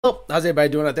Well, how's everybody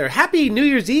doing out there? Happy New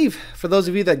Year's Eve for those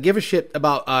of you that give a shit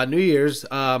about New Year's.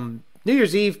 New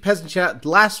Year's Eve, Peasant Chat,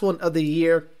 last one of the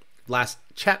year, last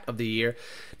chat of the year.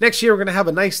 Next year, we're going to have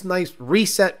a nice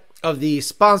reset of the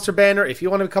sponsor banner. If you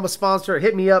want to become a sponsor,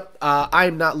 hit me up.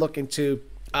 I'm not looking to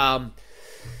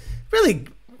really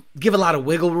give a lot of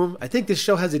wiggle room. I think this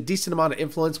show has a decent amount of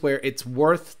influence where it's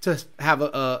worth to have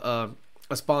a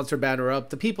sponsor banner up.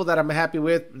 The people that I'm happy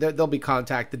with, they'll be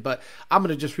contacted, but I'm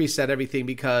going to just reset everything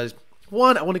because,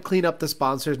 one, I want to clean up the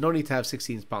sponsors. No need to have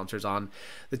 16 sponsors on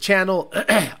the channel.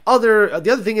 The other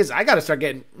thing is I got to start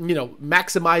getting,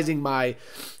 maximizing my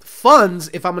funds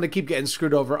if I'm going to keep getting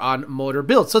screwed over on motor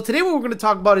builds. So today what we're going to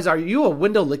talk about is, are you a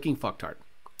window licking fucktard?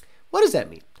 What does that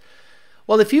mean?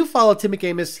 Well, if you follow Tim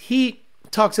McAmis, he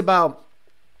talks about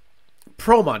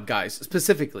pro mod guys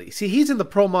specifically. See, he's in the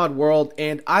pro mod world,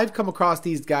 and I've come across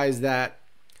these guys that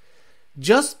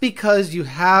just because you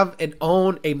have and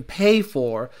own and pay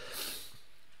for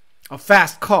a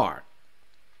fast car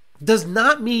does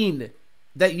not mean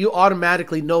that you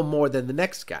automatically know more than the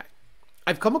next guy.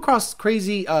 I've come across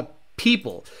crazy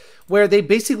people where they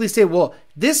basically say, well,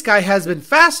 this guy has been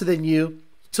faster than you,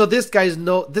 so this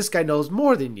guy knows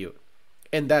more than you.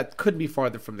 And that couldn't be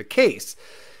farther from the case.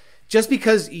 Just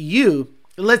because you,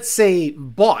 let's say,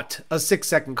 bought a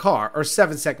 6-second car or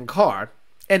 7-second car,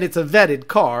 and it's a vetted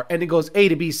car, and it goes A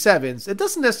to B 7s, it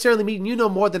doesn't necessarily mean you know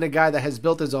more than a guy that has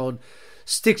built his own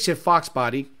stick shift Fox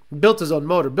body, built his own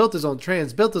motor, built his own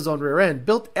trans, built his own rear end,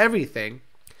 built everything,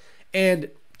 and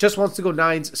just wants to go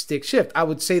 9s stick shift. I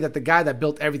would say that the guy that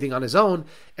built everything on his own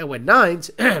and went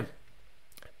 9s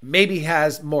maybe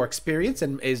has more experience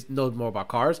and knows more about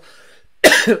cars,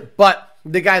 but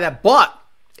the guy that bought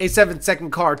a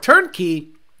 7-second car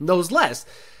turnkey knows less.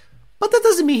 But that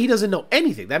doesn't mean he doesn't know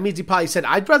anything. That means he probably said,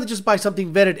 I'd rather just buy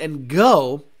something vetted and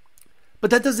go.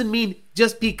 But that doesn't mean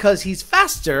just because he's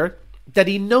faster that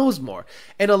he knows more.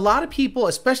 And a lot of people,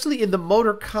 especially in the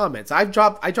motor comments, I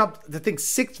dropped I think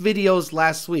 6 videos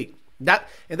last week. And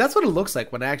that's what it looks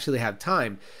like when I actually have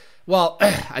time. Well,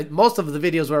 most of the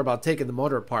videos were about taking the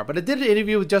motor apart. But I did an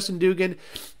interview with Justin Dugan.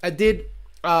 I did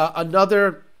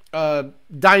another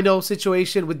dyno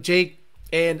situation with Jake,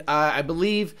 and I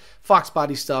believe Fox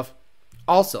body stuff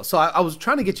also. So I was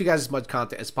trying to get you guys as much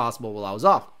content as possible while I was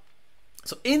off.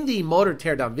 So in the motor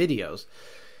teardown videos,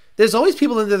 there's always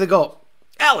people in there that go,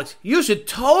 Alex, you should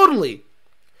totally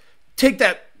take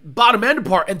that bottom end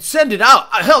apart and send it out.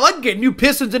 Hell, I'd get new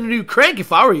pistons and a new crank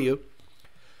if I were you.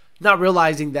 Not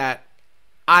realizing that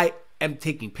I am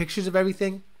taking pictures of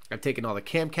everything. I've taken all the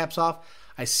cam caps off.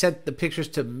 I sent the pictures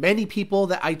to many people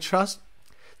that I trust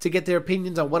to get their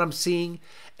opinions on what I'm seeing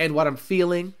and what I'm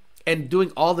feeling and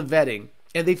doing all the vetting.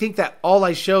 And they think that all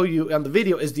I show you on the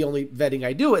video is the only vetting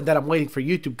I do and that I'm waiting for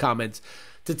YouTube comments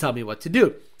to tell me what to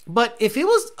do. But if it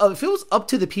was up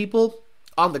to the people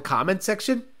on the comment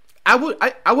section, I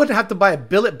wouldn't have to buy a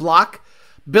billet block,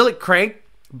 billet crank,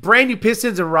 brand new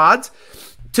pistons and rods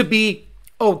to be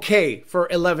okay for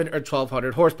 11 or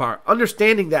 1200 horsepower.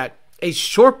 Understanding that a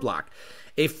short block,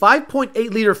 a 5.8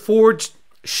 liter forged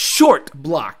short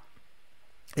block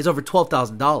is over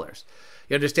 $12,000.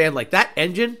 You understand? Like that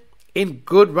engine in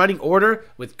good running order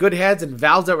with good heads and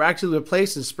valves that were actually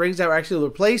replaced and springs that were actually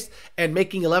replaced and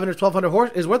making 11 or 1200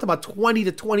 horse is worth about $20,000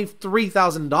 to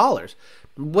 $23,000.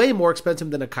 Way more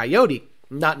expensive than a Coyote.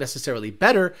 Not necessarily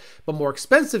better, but more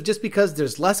expensive just because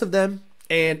there's less of them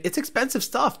and it's expensive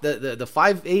stuff. The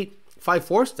 5.8,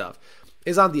 5.4 stuff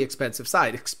is on the expensive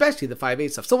side, especially the 5.8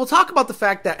 stuff. So we'll talk about the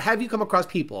fact that, have you come across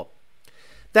people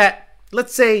that,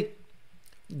 let's say,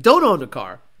 don't own a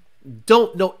car,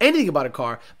 don't know anything about a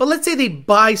car, but let's say they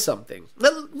buy something.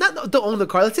 Don't own the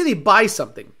car. Let's say they buy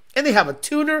something and they have a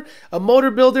tuner, a motor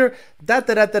builder, but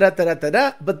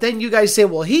then you guys say,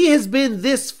 well, he has been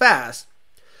this fast,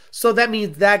 so that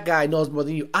means that guy knows more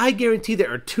than you. I guarantee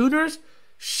there are tuners,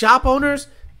 shop owners,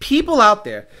 people out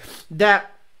there that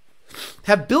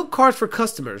have built cars for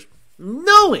customers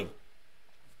knowing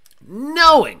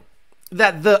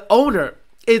that the owner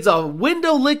is a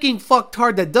window licking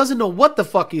fucktard that doesn't know what the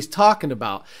fuck he's talking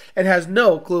about and has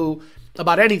no clue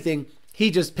about anything.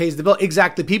 He just pays the bill.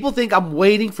 Exactly. People think I'm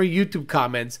waiting for YouTube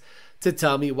comments to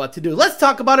tell me what to do. Let's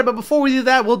talk about it. But before we do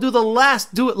that, we'll do the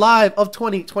last Do It Live of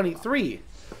 2023. Okay.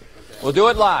 We'll do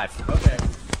it live. Okay.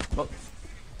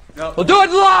 We'll do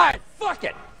it live. Fuck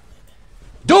it.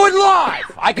 Do it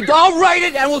live. I'll write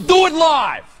it and we'll do it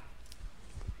live.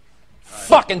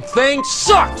 Fucking thing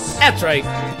sucks. That's right.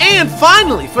 And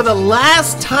finally, for the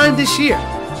last time this year,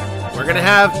 we're going to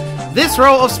have this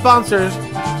row of sponsors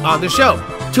on the show.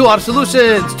 Two Auto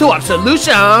Solutions,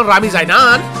 Rami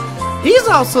Zainan, He's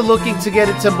also looking to get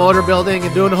into motor building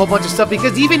and doing a whole bunch of stuff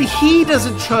because even he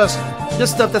doesn't trust the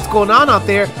stuff that's going on out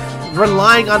there,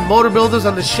 relying on motor builders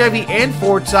on the Chevy and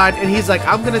Ford side. And he's like,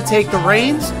 I'm going to take the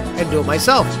reins and do it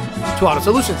myself. 2 Auto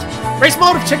Solutions. Race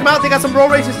Motive, check them out. They got some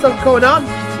road racing stuff going on.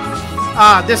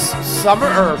 This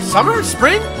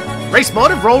spring? Race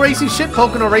Motive, roll racing shit,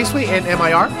 Pocono Raceway and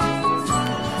MIR.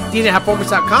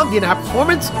 DNAHperformance.com, DNAH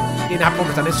Performance, DNAH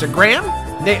Performance on Instagram.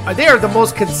 They are the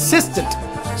most consistent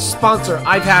sponsor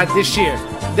I've had this year.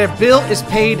 Their bill is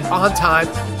paid on time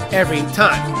every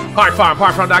time.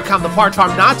 Partfarm.com, the Part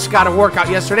Farm Notch got a workout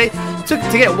yesterday. Took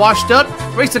to get washed up.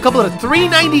 Raced a couple of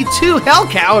 392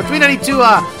 Hellcat or 392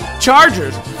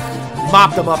 Chargers.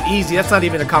 Mopped them up easy. That's not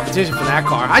even a competition for that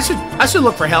car. I should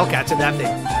look for Hellcats in that thing.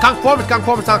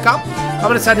 Conformance.com. I'm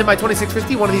going to send him my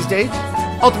 2650 one of these days.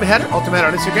 Ultimate Header on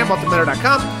Instagram,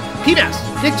 ultimateheader.com.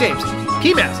 PMAS, Nick James,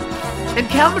 PMAS. And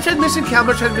Calmer Transmission,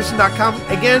 CalmerTransmission.com.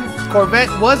 Again,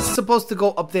 Corvette was supposed to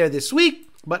go up there this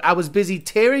week, but I was busy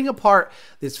tearing apart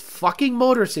this fucking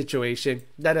motor situation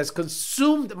that has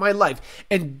consumed my life.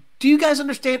 And do you guys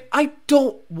understand? I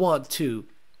don't want to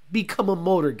become a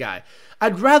motor guy.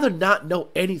 I'd rather not know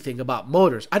anything about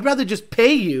motors. I'd rather just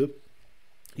pay you.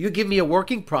 You give me a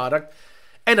working product,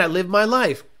 and I live my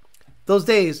life. Those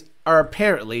days are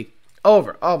apparently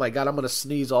over. Oh my God, I'm going to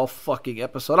sneeze all fucking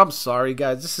episode. I'm sorry,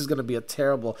 guys. This is going to be a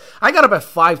terrible... I got up at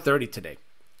 5:30 today.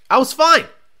 I was fine.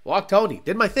 Walked Tony.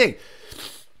 Did my thing.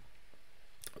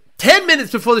 10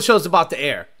 minutes before the show's about to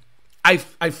air, I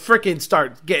freaking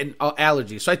start getting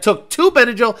allergies. So I took 2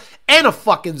 Benadryl and a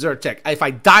fucking Zyrtec. If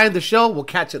I die in the show, we'll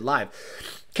catch it live.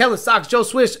 Kellen Sox, Joe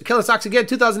Swish, Kellen Sox again,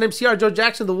 2000 MCR, Joe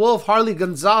Jackson, The Wolf, Harley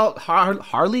Gonzalez,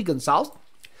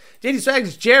 JD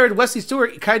Swags, Jared, Wesley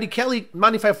Stewart, Coyote Kelly,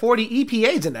 9540,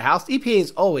 EPA's in the house. EPA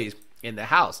is always in the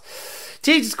house.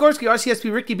 TJ Skorsky,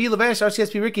 RCSP Ricky B. Levash,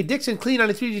 RCSP Ricky Dixon, Clean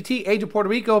 93GT, Age of Puerto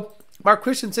Rico, Mark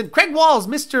Christensen, Craig Walls,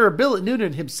 Mr. Bill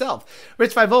Noonan himself,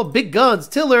 Rich 50, Big Guns,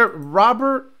 Tiller,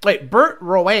 Bert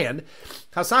Rowan,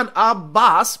 Hassan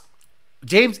Abbas,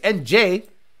 James N.J.,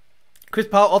 Chris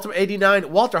Powell, Ultimate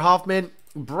 89, Walter Hoffman,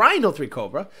 Brian 03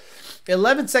 Cobra,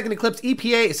 11-second eclipse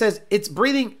EPA. It says it's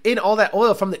breathing in all that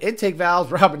oil from the intake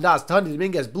valves. Robin Doss, Tony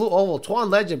Dominguez, Blue Oval, Twan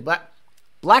Legend,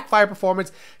 Black Fire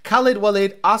Performance, Khalid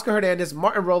Walid, Oscar Hernandez,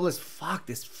 Martin Robles. Fuck,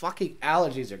 these fucking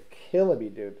allergies are killing me,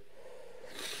 dude.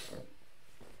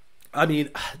 I mean,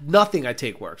 nothing I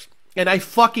take works. And I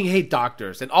fucking hate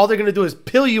doctors. And all they're going to do is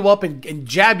pill you up and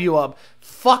jab you up.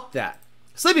 Fuck that.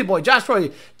 Sleepy Boy, Josh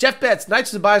Roy, Jeff Betts,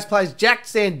 Nitrous and Biosupplies, Jack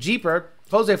Stan Jeeper,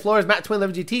 Jose Flores, Matt Twin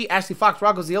 11 GT, Ashley Fox,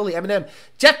 Rocco Zioli, Eminem,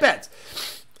 Jeff Betts,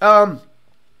 Abdullah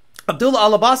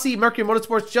Alabasi, Mercury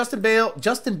Motorsports, Justin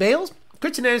Bales,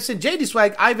 Christian Anderson, JD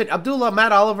Swag, Ivan, Abdullah,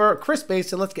 Matt Oliver, Chris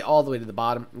Basin. Let's get all the way to the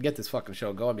bottom and get this fucking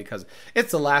show going because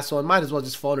it's the last one. Might as well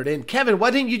just phone it in. Kevin, why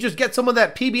didn't you just get someone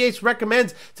that PBH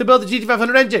recommends to build the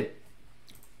GT500 engine?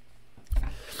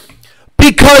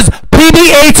 Because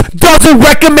PBH doesn't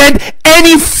recommend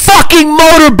any fucking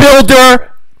motor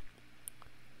builder.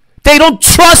 They don't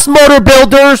trust motor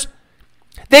builders.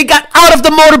 They got out of the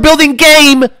motor building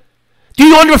game. Do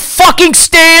you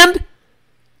understand?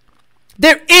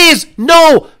 There is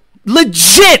no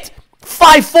legit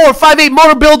 5.4, 5.8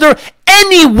 motor builder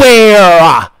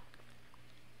anywhere.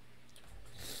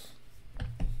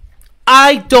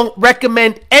 I don't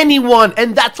recommend anyone,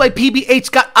 and that's why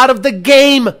PBH got out of the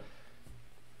game.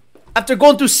 After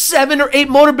going through 7 or 8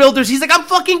 motor builders, he's like, I'm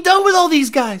fucking done with all these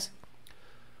guys.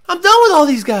 I'm done with all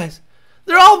these guys.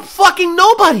 They're all fucking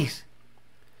nobodies.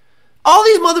 All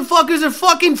these motherfuckers are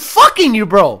fucking you,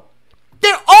 bro.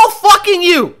 They're all fucking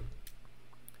you.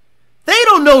 They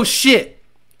don't know shit.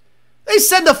 They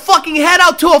send the fucking head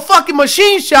out to a fucking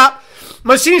machine shop.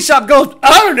 Machine shop goes,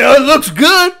 I don't know, it looks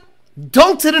good.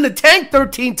 Dunks it in a tank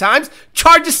 13 times.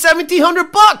 Charges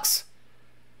 $1,700.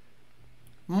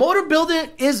 Motor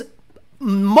building is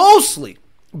mostly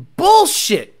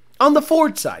bullshit on the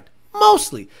Ford side.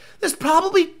 Mostly. There's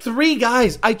probably 3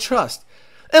 guys I trust.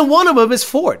 And one of them is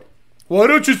Ford. Why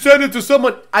don't you send it to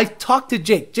someone? I talked to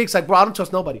Jake. Jake's like, bro, I don't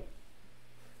trust nobody.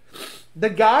 The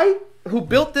guy who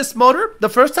built this motor the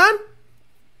first time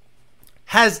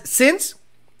has since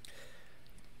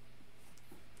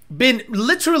been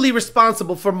literally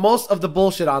responsible for most of the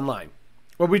bullshit online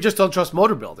where we just don't trust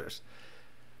motor builders.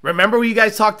 Remember when you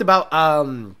guys talked about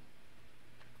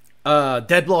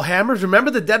dead blow hammers?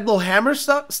 Remember the dead blow hammer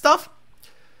stuff?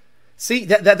 See,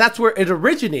 that's where it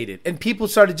originated. And people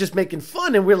started just making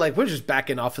fun. And we're like, we're just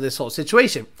backing off of this whole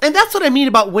situation. And that's what I mean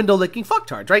about window licking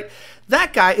fucktards, right?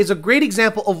 That guy is a great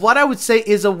example of what I would say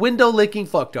is a window licking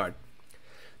fucktard.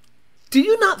 Do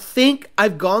you not think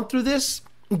I've gone through this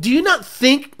do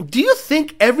you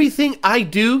think everything I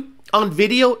do on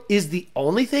video is the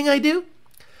only thing I do?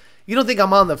 You don't think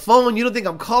I'm on the phone? You don't think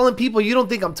I'm calling people? You don't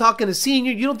think I'm talking to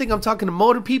senior? You don't think I'm talking to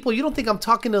motor people? You don't think I'm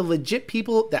talking to legit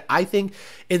people that I think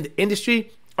in the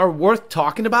industry are worth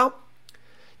talking about?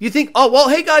 You think, oh well,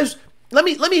 hey guys, let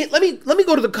me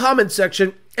go to the comment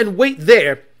section and wait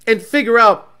there and figure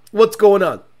out what's going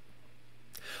on.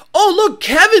 Oh look,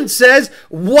 Kevin says,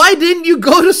 why didn't you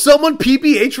go to someone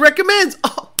PPH recommends?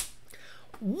 Oh,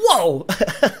 whoa,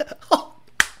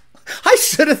 I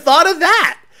should have thought of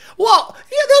that. Well,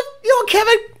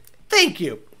 Kevin, thank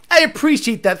you. I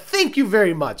appreciate that. Thank you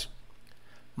very much.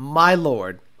 My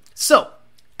Lord. So,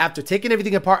 after taking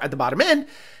everything apart at the bottom end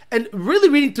and really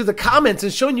reading through the comments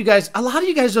and showing you guys, a lot of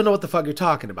you guys don't know what the fuck you're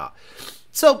talking about.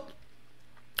 So,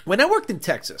 when I worked in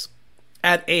Texas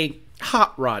at a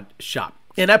hot rod shop,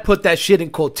 and I put that shit in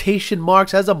quotation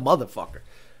marks as a motherfucker.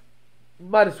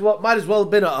 Might as well have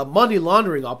been a money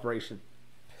laundering operation.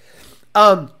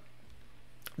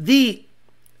 The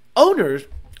owners,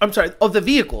 of the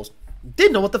vehicles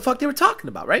didn't know what the fuck they were talking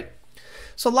about, right?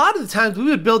 So a lot of the times we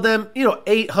would build them,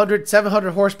 800,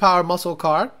 700 horsepower muscle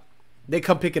car. They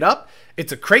come pick it up.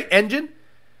 It's a crate engine.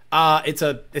 It's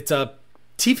a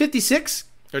T56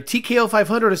 or TKO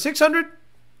 500 or 600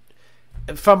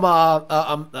 from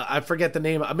I forget the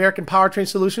name, American Powertrain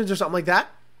Solutions or something like that.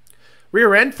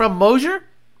 Rear end from Mosier.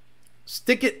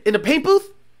 Stick it in a paint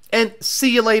booth and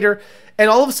see you later. And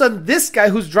all of a sudden, this guy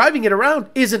who's driving it around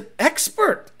is an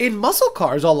expert in muscle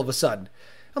cars all of a sudden.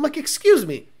 I'm like, excuse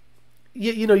me.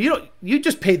 You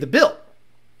just paid the bill.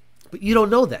 But you don't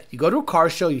know that. You go to a car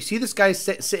show, you see this guy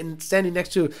standing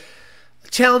next to a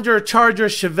Challenger, a Charger, a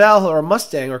Chevelle, or a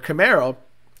Mustang, or Camaro,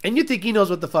 and you think he knows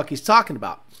what the fuck he's talking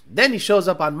about. Then he shows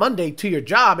up on Monday to your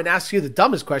job and asks you the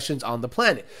dumbest questions on the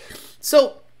planet.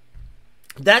 So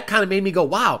that kind of made me go,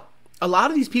 wow, a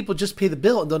lot of these people just pay the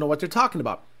bill and don't know what they're talking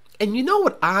about. And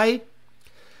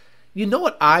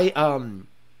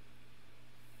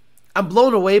I'm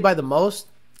blown away by the most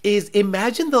is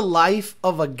imagine the life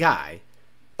of a guy.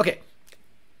 Okay,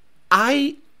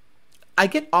 I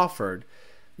get offered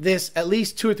this at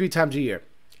least 2 or 3 times a year.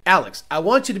 Alex, I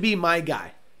want you to be my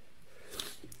guy.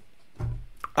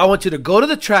 I want you to go to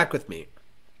the track with me.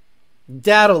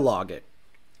 Data log it.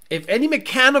 If any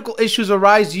mechanical issues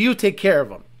arise, you take care of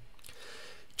them.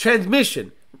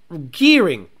 Transmission,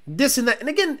 gearing, this and that. And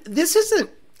again,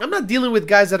 I'm not dealing with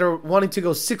guys that are wanting to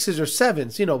go 6s or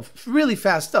 7s, really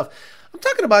fast stuff. I'm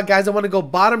talking about guys that want to go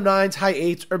bottom 9s, high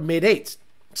 8s, or mid 8s.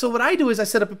 So what I do is I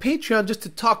set up a Patreon just to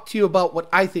talk to you about what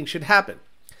I think should happen.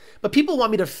 But people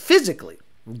want me to physically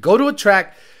go to a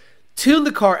track, tune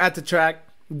the car at the track,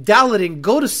 dial it in,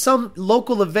 go to some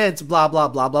local events, blah, blah,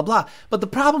 blah, blah, blah. But the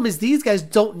problem is these guys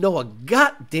don't know a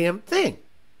goddamn thing.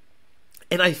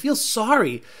 And I feel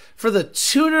sorry for the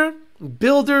tuner,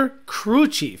 builder, crew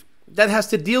chief that has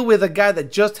to deal with a guy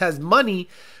that just has money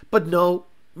but no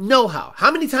know-how.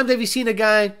 How many times have you seen a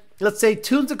guy, let's say,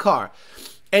 tunes a car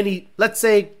and he, let's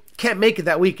say, can't make it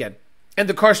that weekend and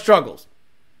the car struggles?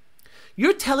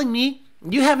 You're telling me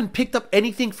you haven't picked up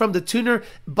anything from the tuner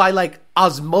by like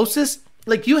osmosis?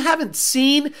 Like you haven't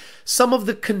seen some of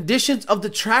the conditions of the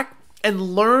track and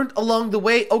learned along the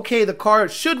way, okay, the car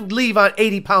shouldn't leave on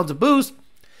 80 pounds of boost.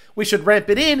 We should ramp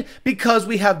it in because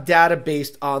we have data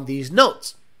based on these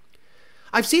notes.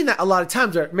 I've seen that a lot of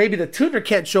times where maybe the tuner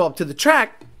can't show up to the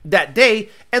track that day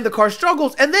and the car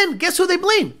struggles, and then guess who they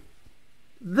blame?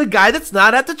 The guy that's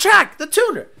not at the track, the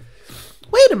tuner.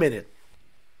 Wait a minute.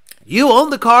 You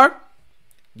own the car.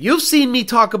 You've seen me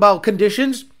talk about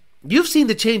conditions. You've seen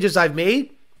the changes I've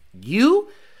made.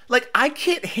 I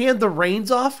can't hand the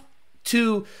reins off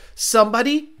to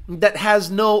somebody that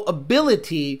has no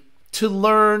ability to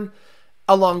learn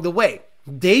along the way.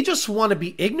 They just want to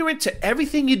be ignorant to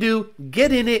everything you do,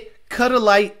 get in it, cut a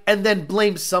light, and then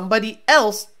blame somebody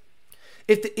else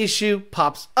if the issue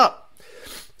pops up.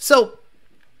 So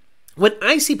when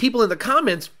I see people in the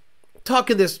comments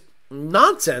talking this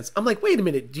nonsense, I'm like, wait a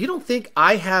minute, you don't think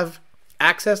I have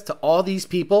access to all these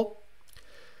people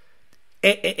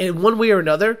in one way or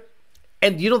another?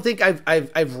 And you don't think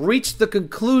I've reached the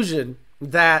conclusion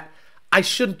that I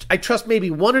trust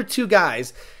maybe 1 or 2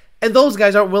 guys, and those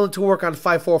guys aren't willing to work on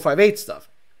 5.4, 5.8 stuff.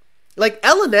 Like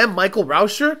L&M, Michael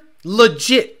Rauscher,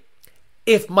 legit.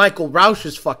 If Michael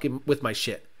Rauscher's fucking with my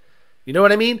shit. You know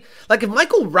what I mean? Like if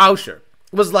Michael Rauscher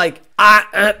was like,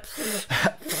 I'm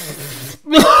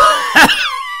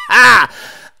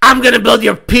going to build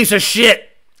your piece of shit.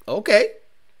 Okay.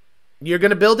 You're going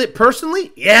to build it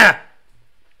personally? Yeah.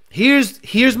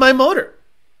 Here's my motor.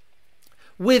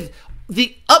 With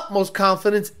the utmost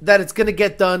confidence that it's going to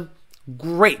get done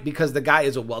great, because the guy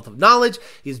is a wealth of knowledge.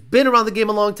 He's been around the game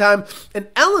a long time. And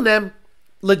L&M,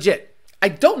 legit. I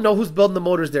don't know who's building the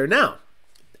motors there now.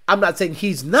 I'm not saying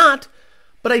he's not,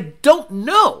 but I don't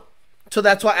know. So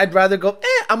that's why I'd rather go,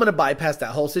 I'm going to bypass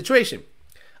that whole situation.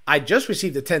 I just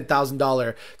received a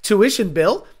 $10,000 tuition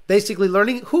bill, basically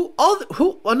learning who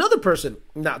another person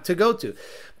not to go to.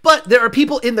 But there are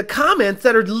people in the comments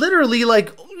that are literally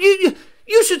like, you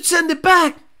should send it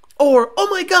back. Or, oh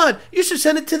my God, you should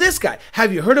send it to this guy.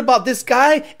 Have you heard about this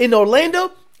guy in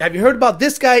Orlando? Have you heard about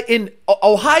this guy in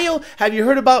Ohio? Have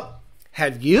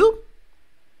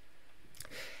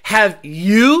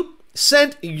you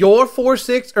sent your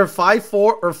 4.6 or 5.4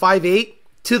 or 5.8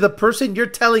 to the person you're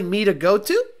telling me to go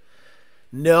to?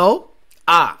 No.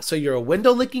 So you're a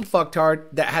window licking fucktard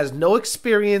that has no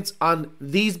experience on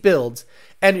these builds,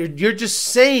 and you're just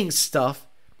saying stuff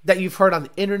that you've heard on the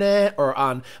internet or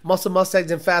on Muscle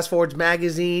Mustangs and Fast Forwards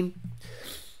magazine.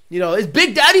 You know, is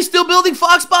Big Daddy still building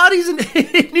Fox bodies in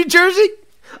New Jersey?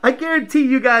 I guarantee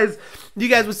you guys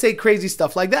would say crazy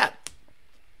stuff like that.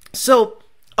 So,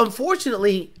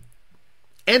 unfortunately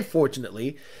and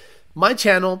fortunately, my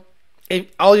channel, and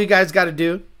all you guys got to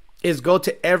do is go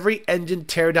to every engine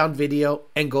teardown video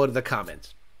and go to the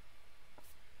comments.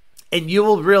 And you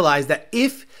will realize that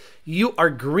if you are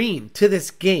green to this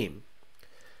game,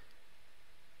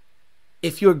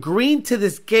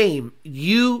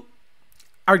 you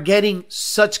are getting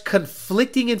such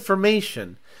conflicting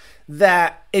information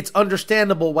that it's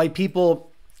understandable why people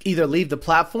either leave the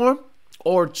platform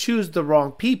or choose the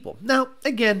wrong people. Now,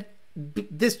 again,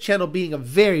 this channel being a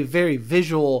very, very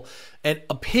visual and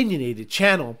opinionated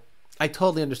channel, I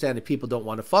totally understand if people don't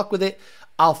want to fuck with it.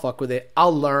 I'll fuck with it.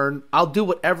 I'll learn. I'll do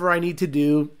whatever I need to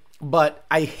do. But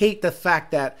I hate the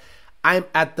fact that I'm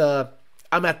at the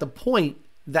point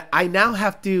that I now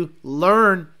have to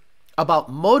learn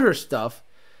about motor stuff,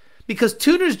 because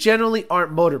tuners generally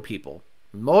aren't motor people.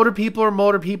 Motor people are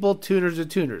motor people. Tuners are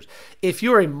tuners. If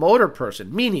you're a motor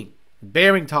person, meaning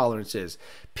bearing tolerances,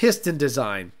 piston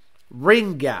design,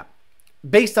 ring gap,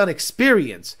 based on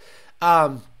experience,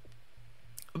 crank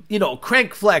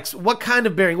flex, what kind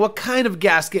of bearing, what kind of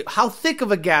gasket, how thick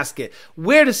of a gasket,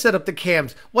 where to set up the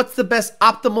cams, what's the best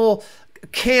optimal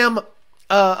cam,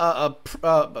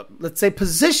 let's say,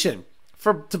 position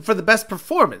for the best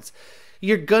performance.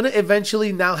 You're going to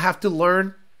eventually now have to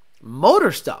learn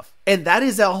motor stuff. And that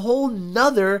is a whole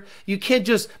nother, you can't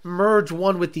just merge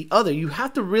one with the other. You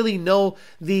have to really know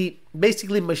the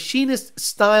basically machinist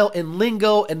style and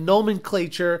lingo and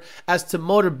nomenclature as to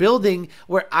motor building,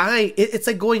 where it's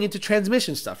like going into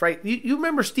transmission stuff, right? You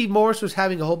remember Steve Morris was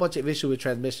having a whole bunch of issue with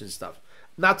transmission stuff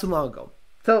not too long ago.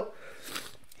 So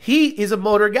he is a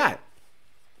motor guy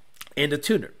and a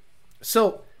tuner.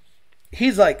 So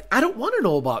he's like, I don't want to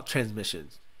know about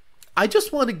transmissions. I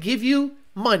just want to give you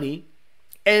money,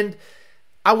 and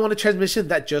I want a transmission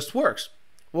that just works.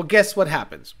 Well, guess what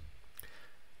happens?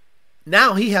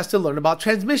 Now he has to learn about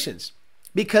transmissions,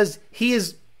 because he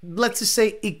is, let's just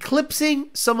say, eclipsing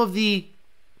some of the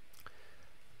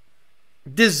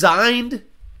designed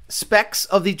specs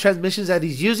of the transmissions that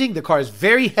he's using. The car is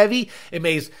very heavy. It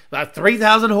makes about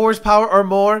 3,000 horsepower or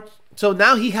more. So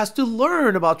now he has to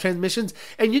learn about transmissions,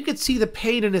 and you could see the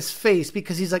pain in his face,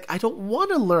 because he's like, I don't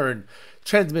want to learn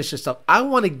transmission stuff. I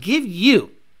want to give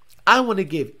you money,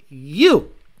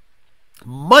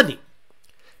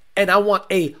 and I want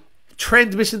a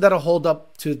transmission that'll hold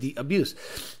up to the abuse.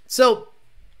 So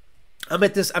I'm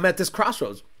at this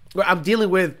crossroads where I'm dealing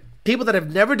with people that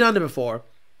have never done it before,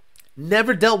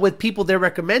 never dealt with people they're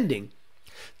recommending,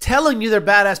 telling you they're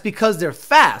badass because they're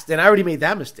fast, and I already made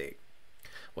that mistake.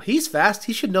 Well, he's fast.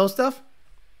 He should know stuff.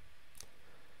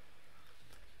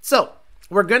 So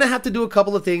we're going to have to do a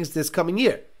couple of things this coming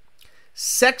year.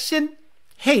 Section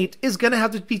hate is going to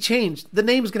have to be changed. The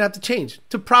name is going to have to change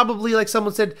to probably, like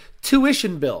someone said,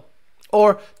 tuition bill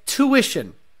or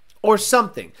tuition or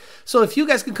something. So if you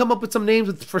guys can come up with some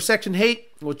names for section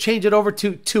hate, we'll change it over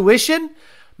to tuition,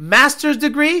 master's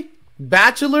degree,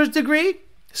 bachelor's degree,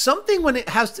 something when it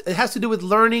has to do with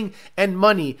learning and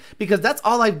money, because that's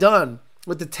all I've done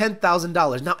with the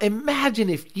 $10,000. Now imagine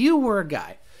if you were a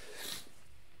guy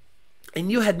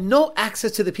and you had no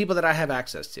access to the people that I have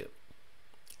access to,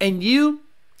 and you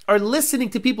are listening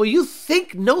to people you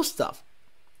think know stuff,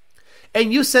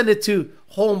 and you send it to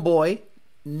homeboy,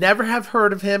 never have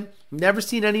heard of him, never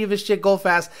seen any of his shit go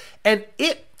fast, and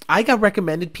I got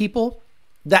recommended people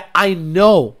that I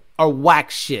know are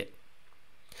whack shit.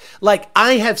 Like,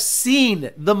 I have seen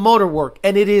the motor work,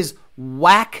 and it is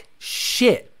whack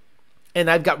shit. And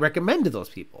I've got recommended those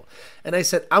people. And I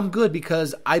said, I'm good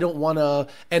because I don't want to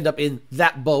end up in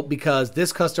that boat because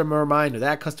this customer of mine or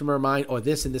that customer of mine or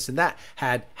this and this and that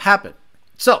had happened.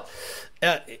 So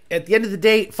at the end of the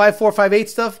day, 5458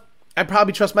 stuff, I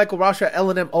probably trust Michael Rosher at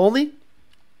L&M only.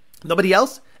 Nobody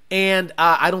else. And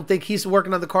I don't think he's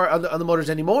working on the car, on the motors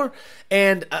anymore.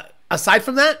 And aside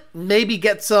from that, maybe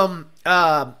get some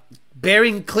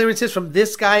bearing clearances from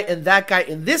this guy and that guy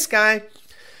and this guy.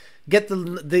 Get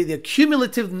the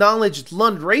cumulative knowledge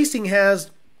Lund Racing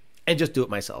has and just do it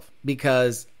myself.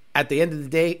 Because at the end of the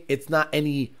day, it's not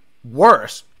any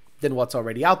worse than what's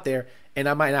already out there. And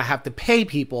I might not have to pay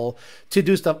people to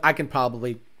do stuff I can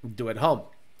probably do at home.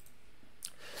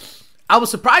 I was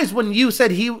surprised when you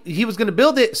said he was going to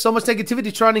build it. So much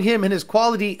negativity surrounding him and his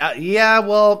quality. Yeah,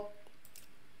 well,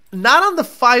 not on the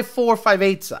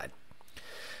 5458 side.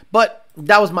 But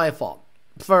that was my fault.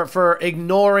 For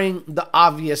ignoring the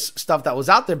obvious stuff that was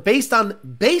out there based on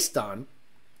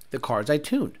the cars I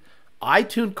tuned. I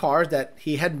tuned cars that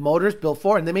he had motors built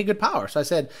for, and they made good power. So I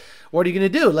said, what are you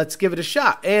going to do? Let's give it a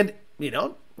shot. And,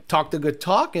 talk the good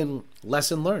talk and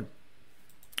lesson learned.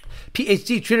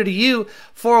 PhD, Trinity U,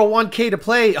 401k to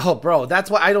play. Oh, bro,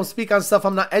 that's why I don't speak on stuff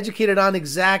I'm not educated on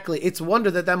exactly. It's a wonder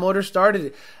that motor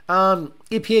started.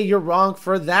 EPA, you're wrong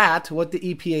for that. What the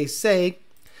EPA say.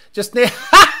 Just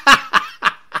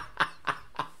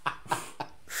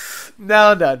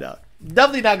No.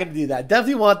 Definitely not going to do that.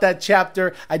 Definitely want that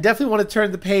chapter. I definitely want to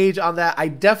turn the page on that. I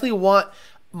definitely want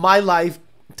my life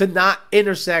to not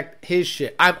intersect his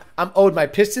shit. I'm owed my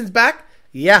Pistons back.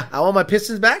 Yeah, I want my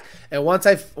Pistons back. And once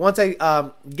I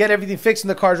get everything fixed and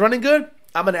the car's running good,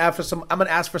 I'm gonna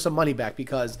ask for some money back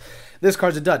because this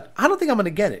car's a dud. I don't think I'm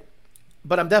gonna get it,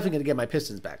 but I'm definitely gonna get my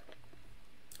Pistons back.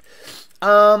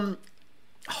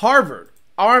 Harvard,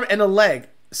 arm and a leg,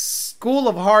 School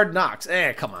of Hard Knocks.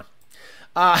 Come on.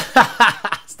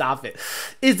 Stop it.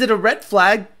 Is it a red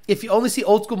flag if you only see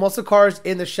old school muscle cars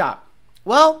in the shop?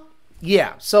 Well,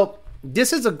 yeah. So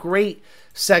this is a great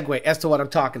segue as to what I'm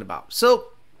talking about. So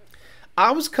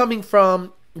I was coming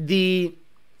from the,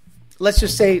 let's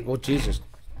just say,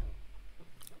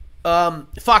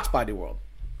 Fox Body World.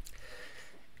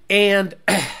 And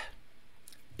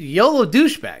YOLO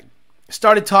Douchebag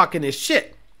started talking his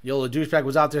shit. YOLO Douchebag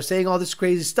was out there saying all this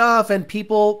crazy stuff and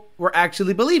people were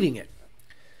actually believing it.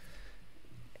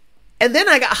 And then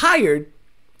I got hired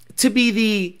to be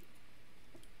the,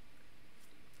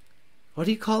 what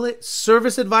do you call it?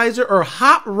 Service advisor or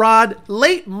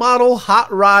late model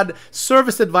hot rod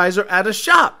service advisor at a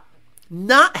shop.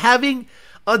 Not having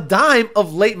a dime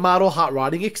of late model hot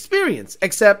rodding experience,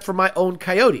 except for my own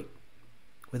Coyote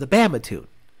with a Bama tune.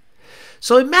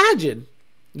 So imagine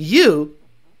you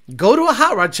go to a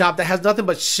hot rod shop that has nothing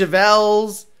but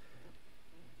Chevelles,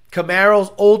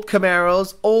 Camaros,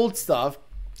 old stuff,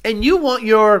 and you want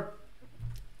your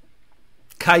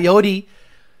Coyote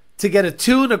to get a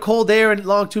tune, a cold air, and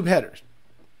long tube headers.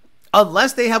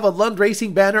 Unless they have a Lund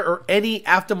Racing banner or any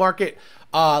aftermarket,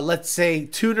 let's say,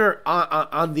 tuner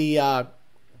on the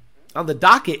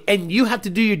docket, and you have to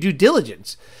do your due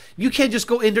diligence. You can't just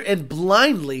go in there and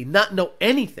blindly not know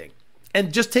anything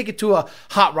and just take it to a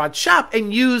hot rod shop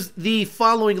and use the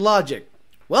following logic.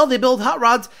 Well, they build hot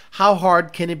rods. How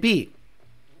hard can it be?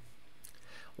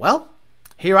 Well,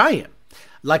 here I am,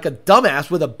 like a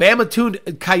dumbass with a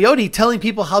Bama-tuned Coyote telling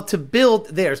people how to build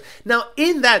theirs. Now,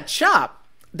 in that shop,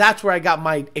 that's where I got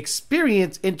my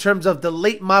experience in terms of the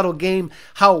late model game,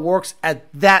 how it works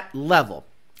at that level,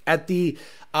 at the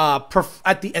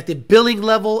billing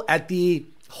level, at the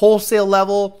wholesale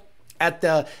level, at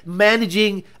the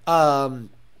managing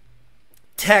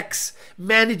techs,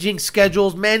 managing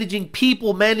schedules, managing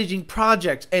people, managing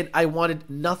projects, and I wanted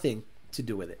nothing to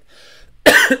do with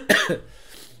it.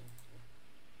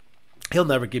 He'll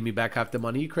never give me back half the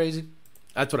money. You crazy?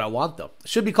 That's what I want, though. It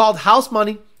should be called house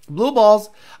money. Blue balls.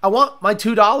 I want my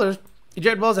 $2.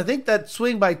 Jared Wells, I think that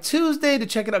swing by Tuesday to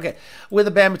check it. Okay. With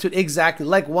a Bama tune. Exactly.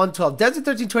 Like 112. Desert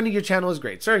 1320, your channel is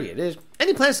great. Sorry, it is.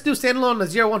 Any plans to do standalone on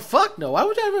a 01? Fuck no. Why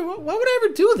would I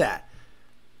ever do that?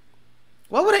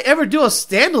 Why would I ever do a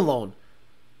standalone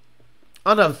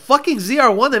on a fucking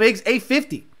ZR1 that makes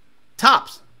 850?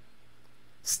 Tops.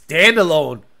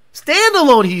 Standalone.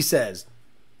 Standalone, he says.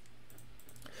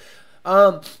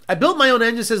 I built my own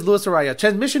engine, says Luis Araya.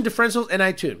 Transmission differentials, and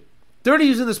I tune. 30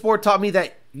 years in the sport taught me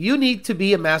that you need to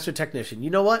be a master technician. You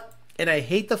know what? And I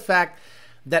hate the fact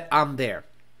that I'm there.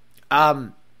 I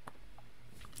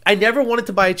never wanted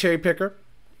to buy a cherry picker.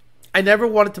 I never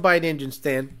wanted to buy an engine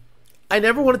stand. I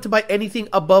never wanted to buy anything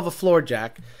above a floor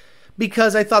jack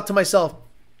because I thought to myself,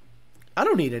 I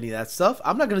don't need any of that stuff.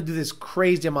 I'm not going to do this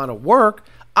crazy amount of work.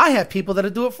 I have people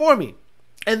that'll do it for me.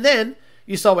 And then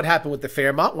you saw what happened with the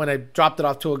Fairmont when I dropped it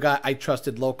off to a guy I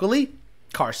trusted locally.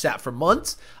 Car sat for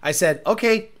months. I said,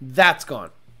 okay, that's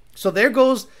gone. So there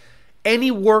goes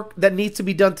any work that needs to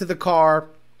be done to the car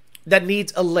that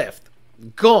needs a lift.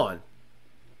 Gone.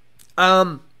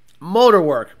 Motor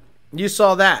work. You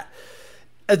saw that.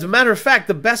 As a matter of fact,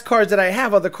 the best cars that I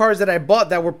have are the cars that I bought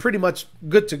that were pretty much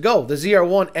good to go. The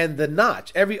ZR1 and the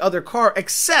Notch. Every other car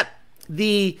except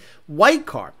the white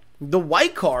car. The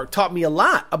white car taught me a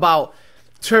lot about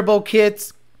turbo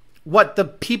kits, what the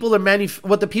people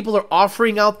are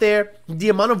offering out there, the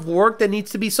amount of work that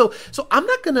needs to be. So I'm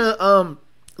not gonna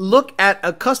look at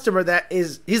a customer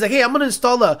he's like, hey, I'm gonna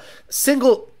install a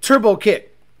single turbo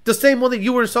kit, the same one that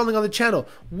you were installing on the channel.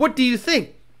 What do you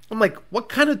think? I'm like, what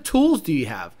kind of tools do you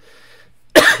have?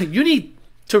 You need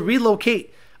to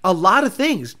relocate a lot of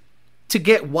things to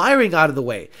get wiring out of the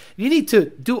way. You need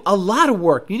to do a lot of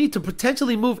work. You need to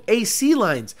potentially move AC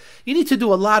lines. You need to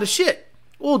do a lot of shit.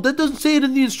 Well, that doesn't say it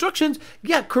in the instructions.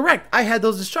 Yeah, correct. I had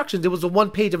those instructions. It was a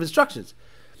 1 page of instructions.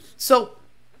 So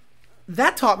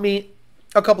that taught me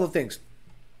a couple of things.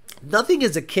 Nothing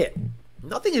is a kit.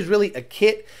 Nothing is really a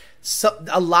kit. So,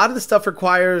 a lot of the stuff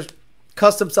requires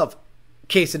custom stuff.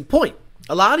 Case in point,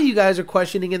 a lot of you guys are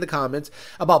questioning in the comments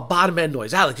about bottom end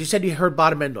noise. Alex, you said you heard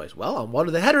bottom end noise. Well, on one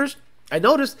of the headers, I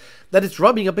noticed that it's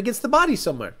rubbing up against the body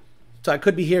somewhere. So I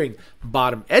could be hearing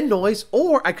bottom end noise,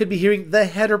 or I could be hearing the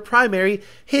header primary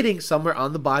hitting somewhere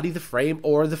on the body, the frame,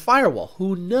 or the firewall.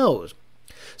 Who knows?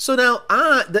 So now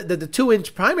the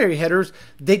 2-inch primary headers,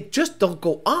 they just don't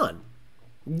go on.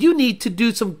 You need to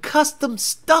do some custom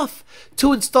stuff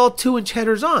to install 2-inch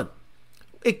headers on.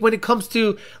 When it comes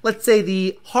to, let's say,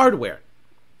 the hardware.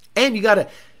 And you got to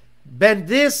bend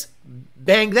this,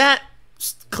 bang that,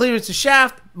 clearance the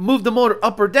shaft, move the motor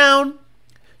up or down,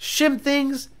 shim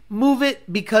things, move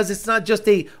it, because it's not just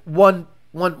a one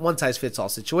size fits all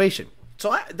situation.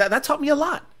 So that taught me a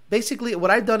lot. Basically,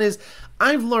 what I've done is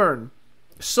I've learned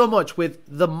so much with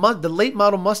the late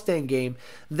model Mustang game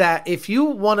that if you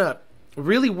want to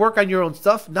really work on your own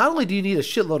stuff, not only do you need a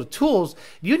shitload of tools,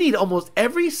 you need almost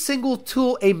every single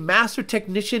tool a master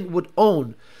technician would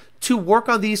own to work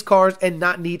on these cars and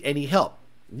not need any help.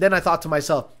 Then I thought to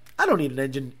myself, I don't need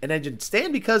an engine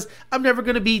stand because I'm never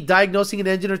going to be diagnosing an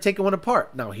engine or taking one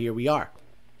apart. Now here we are.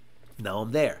 Now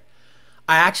I'm there.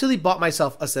 I actually bought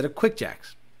myself a set of quick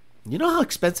jacks. You know how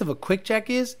expensive a quick jack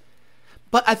is?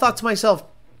 But I thought to myself,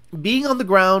 being on the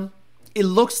ground, it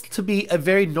looks to be a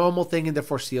very normal thing in the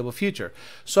foreseeable future.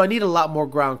 So I need a lot more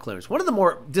ground clearance. One of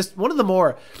the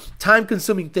more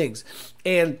time-consuming things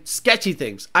and sketchy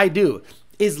things I do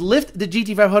is lift the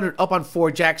GT500 up on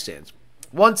 4 jack stands.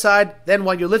 One side, then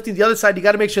while you're lifting the other side, you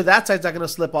got to make sure that side's not going to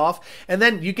slip off. And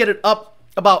then you get it up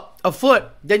about a foot,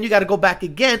 then you got to go back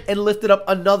again and lift it up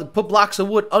put blocks of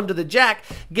wood under the jack,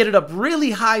 get it up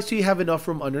really high so you have enough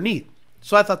room underneath.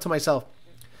 So I thought to myself,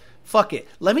 fuck it.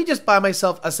 Let me just buy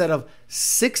myself a set of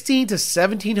 $1,600 to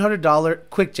 $1,700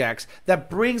 quick jacks that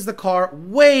brings the car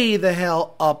way the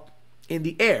hell up in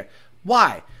the air.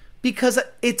 Why? Because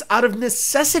it's out of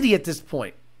necessity at this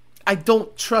point. I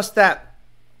don't trust that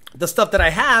the stuff that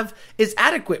I have is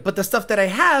adequate, but the stuff that I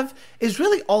have is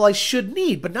really all I should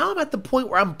need. But now I'm at the point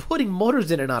where I'm putting motors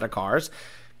in and out of cars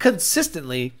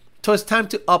consistently, so it's time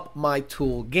to up my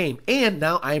tool game. And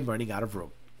now I'm running out of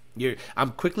room.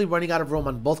 I'm quickly running out of room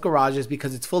on both garages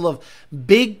because it's full of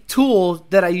big tools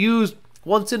that I used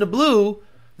once in a blue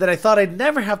that I thought I'd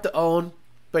never have to own.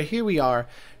 But here we are.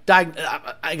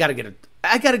 I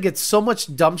gotta get so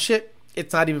much dumb shit.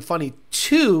 It's not even funny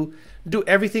to do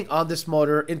everything on this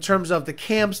motor in terms of the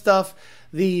cam stuff,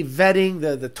 the vetting,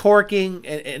 the torquing,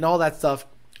 and all that stuff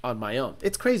on my own.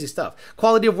 It's crazy stuff.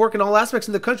 Quality of work in all aspects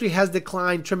in the country has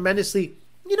declined tremendously.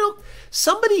 You know,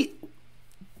 so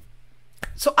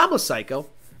I'm a psycho.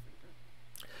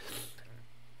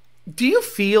 Do you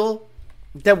feel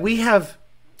that we have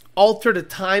altered a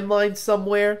timeline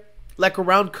somewhere, like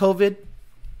around COVID?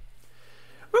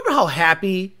 Remember how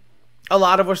happy a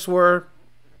lot of us were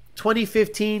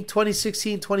 2015,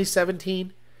 2016,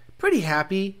 2017? Pretty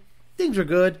happy. Things were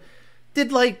good.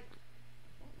 Did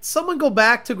someone go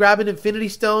back to grab an Infinity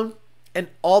Stone and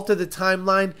alter the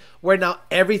timeline where now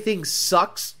everything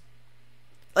sucks?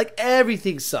 Like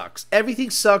everything sucks. Everything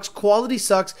sucks. Quality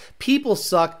sucks. People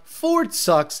suck. Ford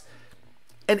sucks.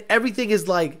 And everything is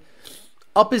like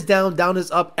up is down, down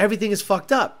is up. Everything is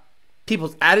fucked up.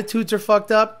 People's attitudes are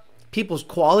fucked up. People's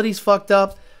quality's fucked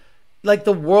up. Like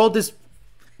the world is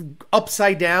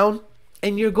upside down.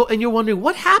 And you're wondering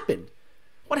what happened?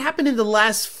 What happened in the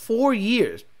last 4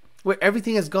 years where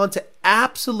everything has gone to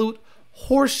absolute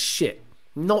horse shit?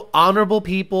 No honorable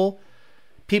people.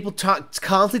 People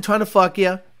constantly trying to fuck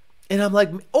you. And I'm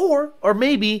like, or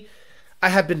maybe I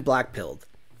have been black-pilled.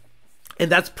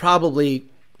 And that's probably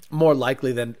more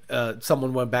likely than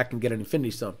someone went back and get an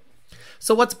Infinity Stone.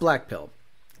 So what's black pill?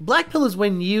 Black pill is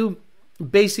when you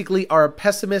basically are a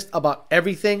pessimist about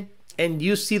everything and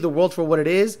you see the world for what it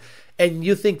is and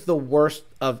you think the worst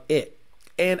of it.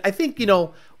 And I think,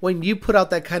 when you put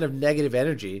out that kind of negative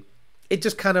energy, it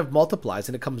just kind of multiplies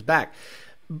and it comes back.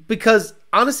 Because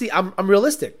honestly, I'm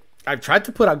realistic. I've tried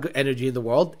to put out good energy in the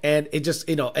world, and it just,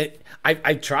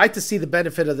 I tried to see the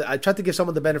benefit of I tried to give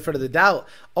someone the benefit of the doubt,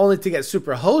 only to get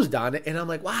super hosed on it. And I'm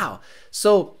like, wow.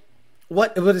 So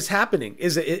what is happening?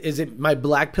 Is it my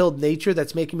black-pilled nature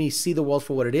that's making me see the world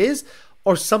for what it is,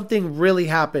 or something really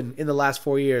happened in the last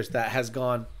 4 years that has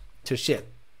gone to shit?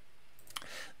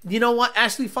 You know what,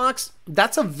 Ashley Fox?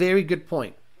 That's a very good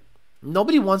point.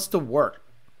 Nobody wants to work.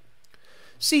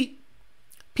 See,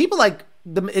 people like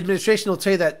the administration will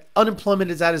tell you that unemployment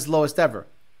is at its lowest ever.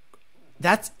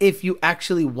 That's if you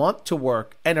actually want to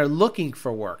work and are looking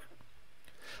for work.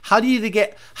 How do you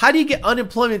get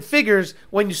unemployment figures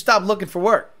when you stop looking for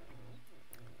work?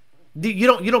 You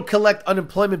don't collect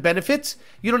unemployment benefits.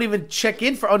 You don't even check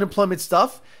in for unemployment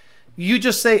stuff. You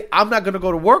just say, I'm not going to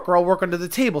go to work or I'll work under the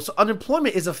table. So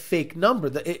unemployment is a fake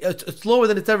number. It's lower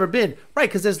than it's ever been. Right,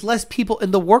 because there's less people in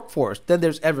the workforce than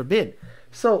there's ever been.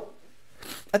 So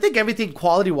I think everything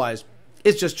quality-wise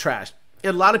is just trash.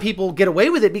 And a lot of people get away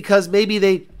with it because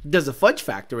maybe there's a fudge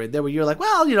factor in there where you're like,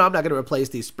 well, I'm not going to replace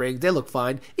these springs. They look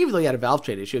fine, even though you had a valve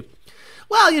train issue.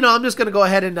 Well, I'm just going to go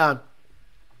ahead and,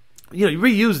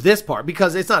 reuse this part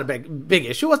because it's not a big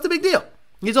issue. What's the big deal?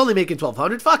 He's only making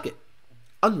 $1,200. Fuck it.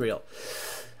 Unreal.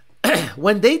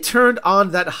 When they turned on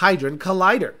that Hadron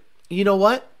Collider, you know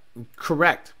what?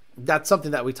 Correct. That's something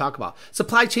that we talk about.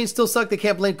 Supply chains still suck. They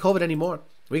can't blame COVID anymore.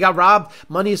 We got robbed.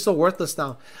 Money is so worthless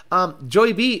now.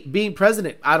 Joey B being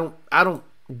president, I don't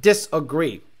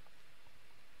disagree.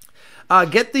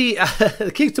 Get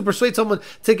the Kings to persuade someone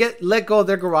to let go of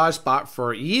their garage spot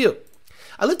for you.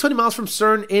 I live 20 miles from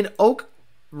CERN in Oak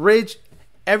Ridge.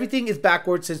 Everything is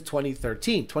backwards since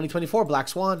 2013. 2024, Black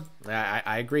Swan.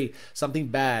 I agree. Something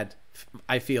bad,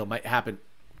 I feel, might happen.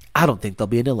 I don't think there'll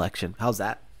be an election. How's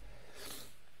that?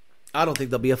 I don't think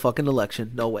there'll be a fucking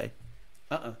election. No way.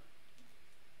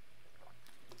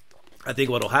 I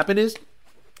think what'll happen is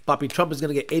Poppy Trump is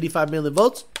going to get 85 million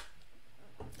votes.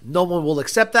 No one will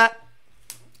accept that.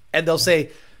 And they'll say,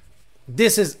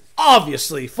 this is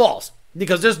obviously false.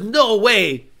 Because there's no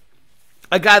way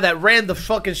a guy that ran the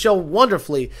fucking show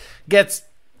wonderfully gets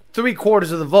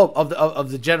 3/4 of the vote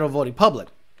of the general voting public.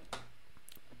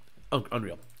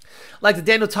 Unreal. Like the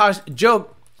Daniel Tosh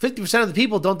joke, 50% of the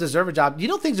people don't deserve a job. You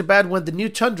know things are bad when the new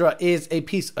Chandra is a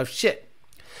piece of shit.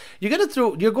 You're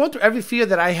going through every fear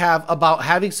that I have about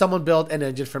having someone build an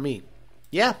engine for me.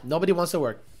 Yeah, nobody wants to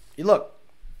work. You look.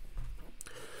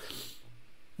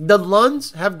 The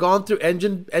Lunds have gone through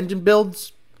engine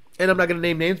builds, and I'm not going to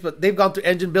name names, but they've gone through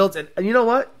engine builds, and you know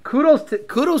what?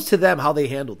 Kudos to them how they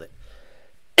handled it.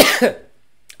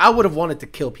 I would have wanted to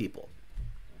kill people,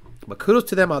 but kudos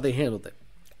to them how they handled it.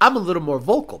 I'm a little more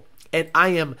vocal, and I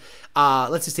am,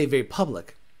 let's just say, very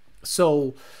public.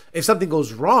 So if something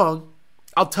goes wrong,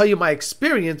 I'll tell you my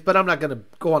experience, but I'm not going to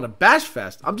go on a bash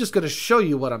fest. I'm just going to show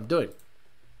you what I'm doing.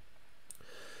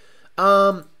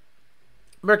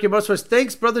 Mercury Motorsports,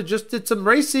 thanks, brother. Just did some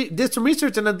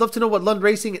research, and I'd love to know what Lund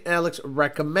Racing and Alex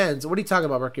recommends. What are you talking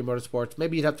about, Mercury Motorsports?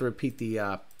 Maybe you'd have to repeat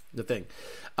the thing.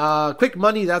 Quick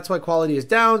money, that's why quality is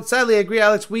down. Sadly, I agree,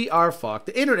 Alex. We are fucked.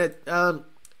 The internet,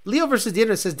 Leo versus the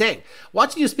internet says, dang,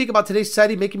 watching you speak about today's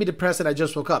society making me depressed, and I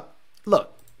just woke up.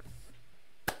 Look,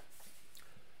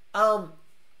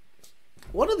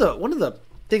 one of the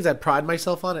things I pride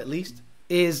myself on, at least,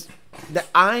 is that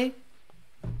I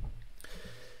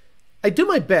do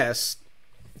my best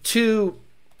to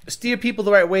steer people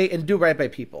the right way and do right by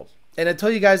people. And I tell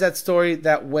you guys that story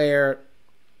that where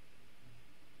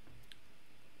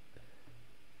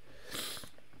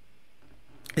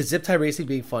is Zip Tie Racing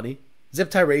being funny?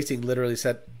 Zip Tie Racing literally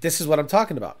said, this is what I'm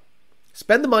talking about.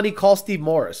 Spend the money, call Steve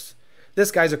Morris. This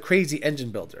guy's a crazy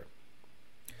engine builder.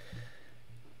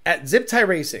 At Zip Tie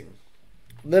Racing,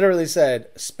 literally said,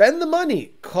 spend the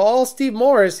money, call Steve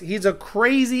Morris. He's a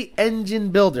crazy engine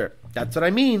builder. That's what I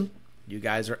mean. You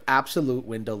guys are absolute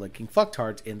window linking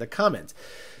fucktards in the comments.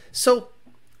 So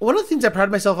one of the things I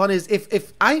pride myself on is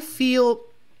if I feel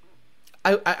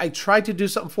I tried to do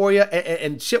something for you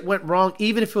and shit went wrong,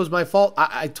 even if it was my fault.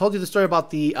 I told you the story about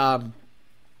the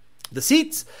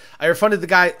seats. I refunded the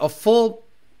guy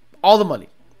all the money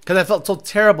because I felt so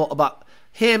terrible about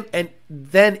him, and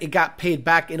then it got paid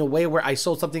back in a way where I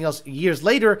sold something else years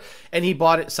later, and he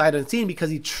bought it sight unseen because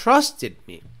he trusted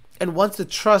me. And once the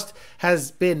trust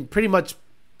has been pretty much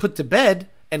put to bed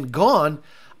and gone,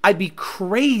 I'd be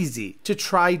crazy to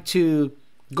try to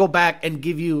go back and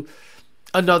give you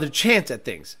another chance at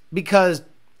things, because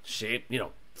shame,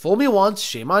 fool me once,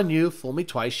 shame on you. Fool me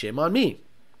twice, shame on me.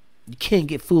 You can't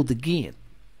get fooled again.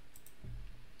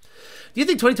 Do you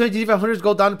think 2020 GT500s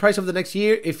go down in price over the next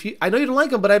year? I know you don't like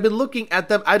them, but I've been looking at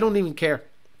them. I don't even care,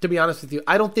 to be honest with you.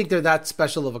 I don't think they're that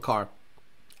special of a car.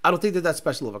 If the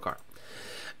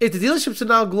dealerships are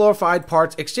now glorified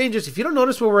parts exchanges, if you don't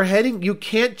notice where we're heading, you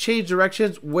can't change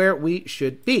directions where we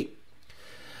should be.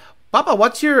 Papa,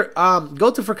 what's your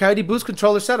go-to for Coyote boost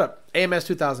controller setup? AMS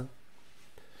 2000.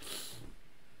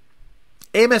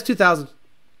 AMS 2000.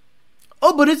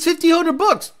 Oh, but it's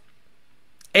 $1,500.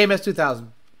 AMS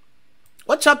 2000.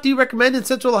 What shop do you recommend in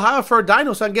Central Ohio for a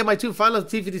dyno so I can get my two final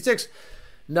T56?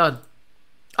 None.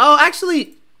 Oh,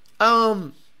 actually,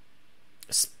 Speedline.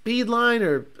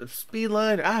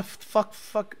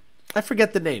 Fuck. I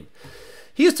forget the name.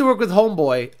 He used to work with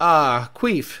Homeboy,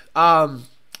 Queef.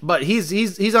 But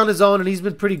he's on his own, and he's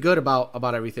been pretty good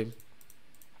about everything.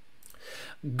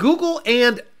 Google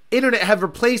and internet have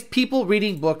replaced people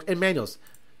reading books and manuals.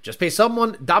 Just pay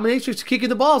someone dominatrix to kick in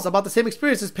the balls. About the same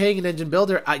experience as paying an engine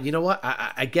builder. You know what?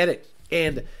 I get it.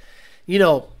 And,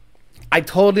 I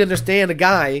totally understand a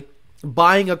guy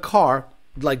buying a car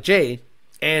like Jay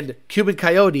and Cuban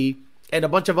Coyote and a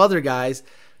bunch of other guys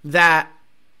that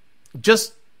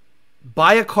just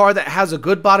buy a car that has a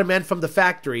good bottom end from the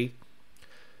factory,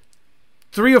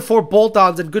 3 or 4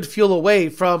 bolt-ons and good fuel away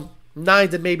from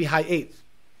 9s and maybe high 8s.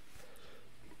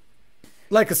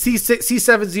 Like a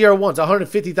C701's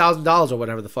 $150,000 or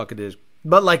whatever the fuck it is.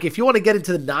 But like, if you want to get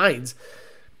into the 9s,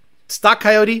 stock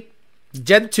Coyote,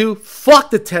 Gen 2, fuck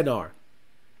the 10R.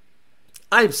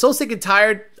 I am so sick and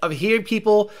tired of hearing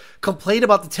people complain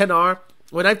about the 10R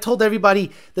when I've told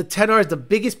everybody the 10R is the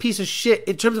biggest piece of shit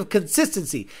in terms of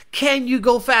consistency. Can you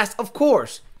go fast? Of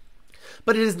course.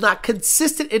 But it is not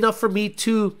consistent enough for me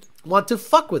to want to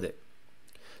fuck with it.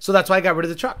 So that's why I got rid of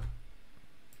the truck.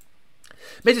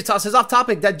 Major Toss says, off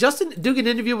topic, that Justin Dugan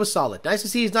interview was solid. Nice to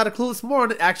see he's not a clueless moron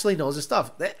that actually knows his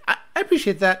stuff. I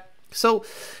appreciate that. So,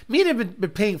 me and him have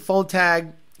been playing phone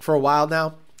tag for a while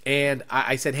now. And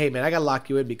I said, hey, man, I got to lock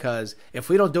you in because if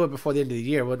we don't do it before the end of the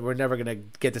year, we're never going to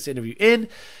get this interview in.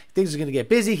 Things are going to get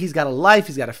busy. He's got a life.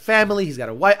 He's got a family. He's got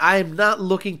a wife. I am not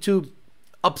looking to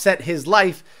upset his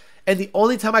life. And the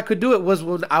only time I could do it was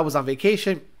when I was on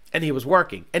vacation and he was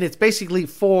working. And it's basically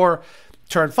for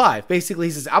Turn 5. Basically,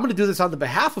 he says, I'm going to do this on the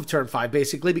behalf of Turn 5,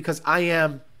 basically, because I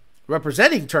am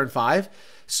representing Turn 5,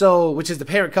 which is the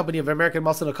parent company of American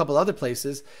Muscle and a couple other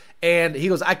places. And he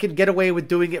goes, I can get away with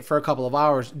doing it for a couple of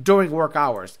hours during work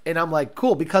hours. And I'm like,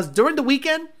 cool, because during the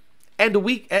weekend and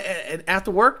and after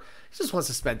work, he just wants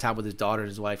to spend time with his daughter and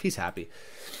his wife. He's happy.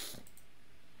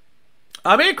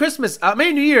 Merry Christmas.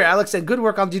 Merry New Year, Alex, and good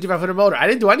work on the GT500 motor. I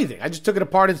didn't do anything. I just took it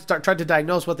apart and tried to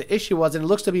diagnose what the issue was, and it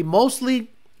looks to be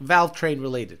mostly valve train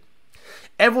related.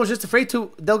 Everyone's just afraid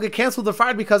they'll get canceled or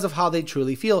fired because of how they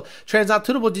truly feel. Trans-out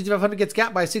tunable GT500 gets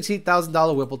gapped by a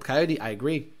 $68,000 Whippled Coyote. I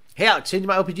agree. Hey Alex, changing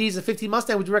my OPGs a 15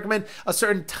 Mustang. Would you recommend a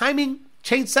certain timing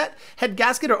chain set, head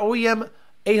gasket, or OEM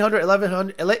 800,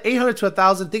 1100, 800 to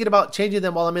 1000? Thinking about changing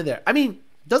them while I'm in there. I mean,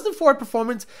 doesn't Ford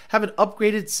Performance have an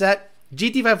upgraded set?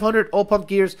 GT500 O-pump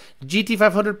gears,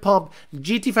 GT500 pump,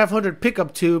 GT500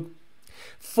 pickup tube,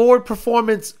 Ford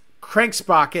Performance crank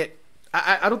sprocket.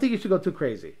 I don't think you should go too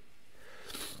crazy.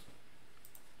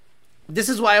 This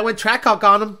is why I went track hawk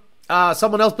on him.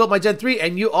 Someone else built my Gen 3,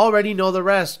 and you already know the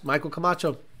rest. Michael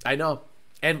Camacho. I know.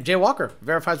 And Jay Walker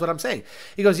verifies what I'm saying.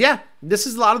 He goes, yeah, this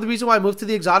is a lot of the reason why I moved to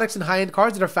the exotics and high-end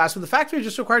cars that are fast from the factory.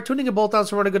 Just require tuning and bolt-ons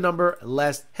to run a good number,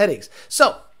 less headaches.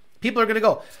 So, people are going to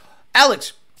go,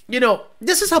 Alex,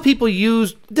 this is how people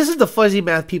this is the fuzzy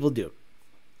math people do.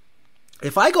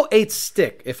 If I go 8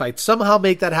 stick, if I somehow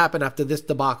make that happen after this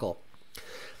debacle,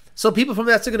 so people from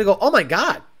that's going to go, oh my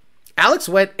God, Alex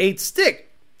went 8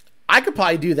 stick. I could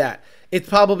probably do that. It's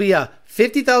probably a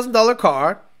 $50,000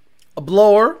 car, a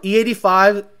blower,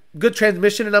 E85, good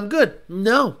transmission, and I'm good.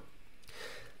 No.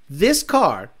 This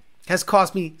car has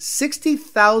cost me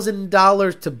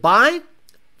 $60,000 to buy,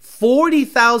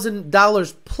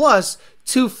 $40,000 plus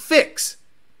to fix.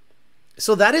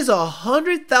 So that is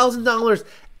 $100,000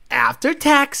 after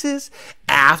taxes,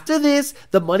 after this,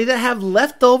 the money that I have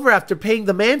left over after paying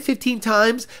the man 15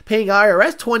 times, paying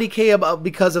IRS $20K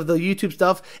because of the YouTube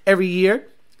stuff every year.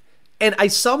 And I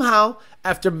somehow,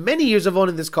 after many years of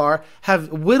owning this car, have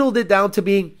whittled it down to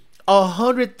being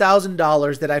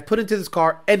 $100,000 that I put into this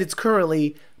car, and it's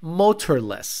currently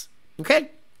motorless.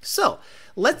 Okay? So,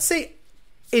 let's say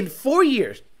in 4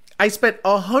 years, I spent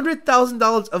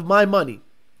 $100,000 of my money.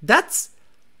 That's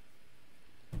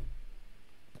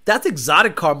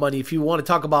exotic car money if you want to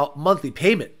talk about monthly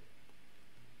payment.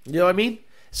 You know what I mean?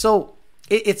 So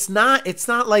it's not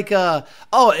like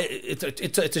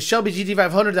it's a Shelby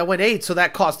GT500 that went 8, so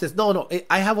that cost this. No,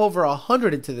 I have over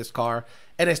 100 into this car,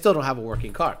 and I still don't have a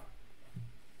working car.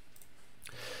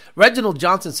 Reginald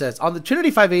Johnson says, on the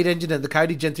Trinity 5.8 engine and the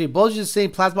Coyote Gen 3, both use the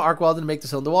same plasma arc welding to make the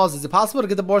cylinder walls. Is it possible to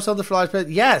get the bore cylinder for large spread?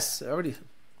 Yes. Already.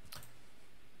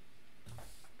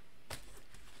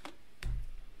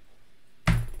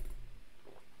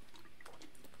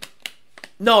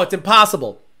 No, it's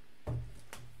impossible.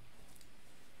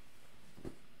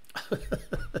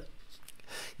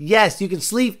 Yes, you can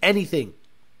sleeve anything.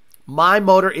 My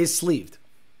motor is sleeved.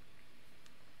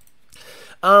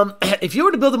 If you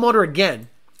were to build a motor again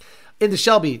in the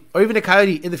Shelby or even a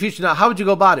Coyote in the future now, how would you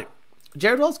go about it?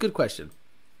 Jared Wells, good question.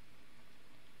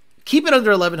 Keep it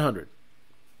under 1100.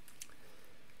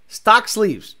 Stock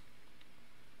sleeves.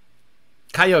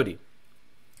 Coyote.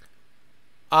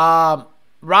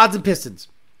 Rods and pistons.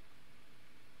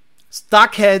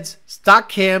 Stock heads, stock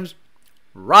cams,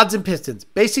 rods and pistons.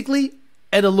 Basically,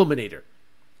 an illuminator.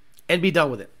 And be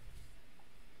done with it.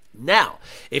 Now,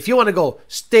 if you want to go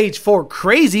stage 4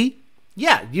 crazy,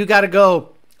 yeah, you got to go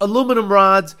aluminum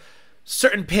rods,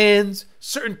 certain pins,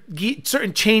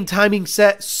 certain chain timing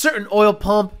set, certain oil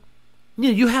pump.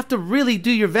 You have to really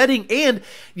do your vetting, and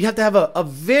you have to have a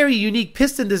very unique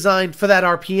piston design for that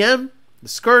RPM, the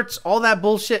skirts, all that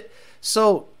bullshit.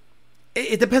 So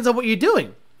it depends on what you're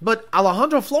doing. But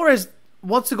Alejandro Flores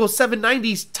wants to go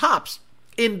 790s tops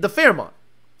in the Fairmont.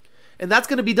 And that's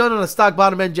going to be done on a stock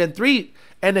bottom end Gen 3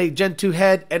 and a Gen 2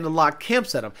 head and a locked cam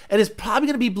setup. And it's probably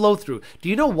going to be blow through. Do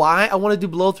you know why I want to do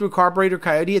blow through carburetor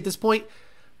Coyote at this point?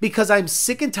 Because I'm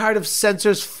sick and tired of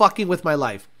sensors fucking with my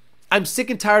life. I'm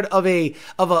sick and tired of a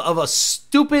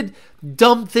stupid,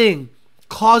 dumb thing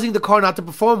causing the car not to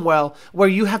perform well, where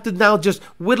you have to now just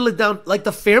whittle it down like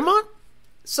the Fairmont.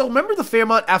 So remember the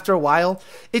Fairmont, after a while,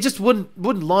 it just wouldn't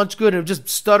launch good and it would just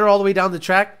stutter all the way down the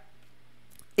track.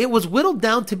 It was whittled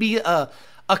down to be a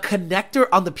connector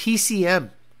on the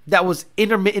PCM that was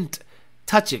intermittent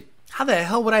touching. How the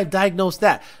hell would I have diagnosed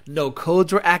that? No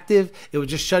codes were active. It was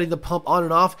just shutting the pump on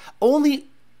and off. Only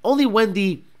when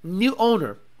the new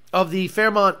owner of the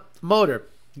Fairmont motor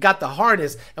got the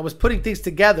harness and was putting things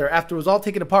together after it was all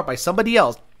taken apart by somebody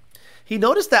else, he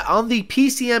noticed that on the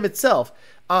PCM itself,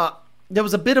 there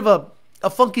was a bit of a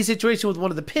funky situation with one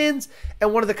of the pins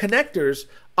and one of the connectors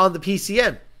on the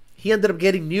PCM. He ended up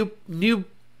getting new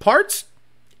parts,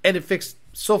 and it fixed,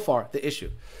 so far, the issue.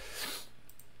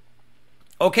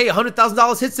 Okay,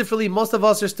 $100,000 hits differently. Most of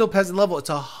us are still peasant level.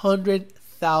 It's $100,000,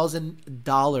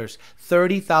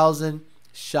 $30,000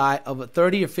 shy of a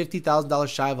 $30,000 or $50,000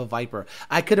 shy of a Viper.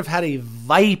 I could have had a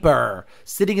Viper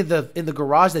sitting in the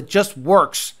garage that just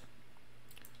works.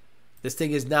 This thing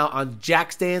is now on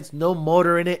jack stands, no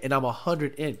motor in it, and I'm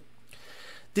 100 in.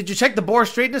 Did you check the bore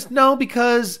straightness? No,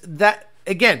 because that,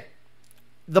 again,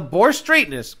 the bore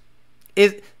straightness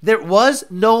there was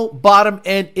no bottom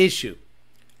end issue.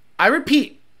 I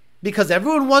repeat, because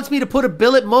everyone wants me to put a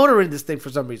billet motor in this thing for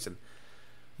some reason.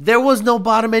 There was no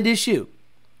bottom end issue.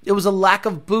 It was a lack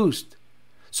of boost.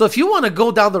 So if you want to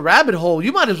go down the rabbit hole,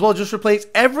 you might as well just replace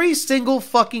every single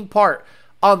fucking part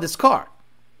on this car.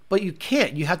 But you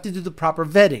can't. You have to do the proper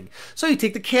vetting. So you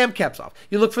take the cam caps off.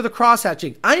 You look for the cross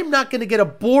hatching. I am not going to get a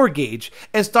bore gauge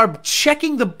and start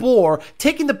checking the bore,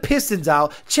 taking the pistons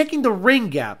out, checking the ring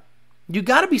gap. You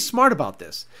got to be smart about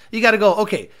this. You got to go,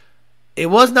 okay, it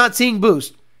was not seeing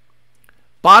boost.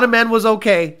 Bottom end was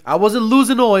okay. I wasn't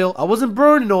losing oil. I wasn't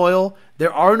burning oil.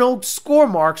 There are no score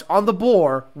marks on the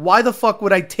bore. Why the fuck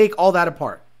would I take all that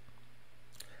apart?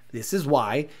 This is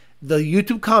why the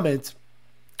YouTube comments,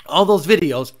 all those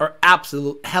videos, are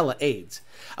absolute hella AIDS.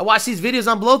 I watch these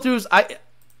videos on blow-throughs. I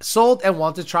sold and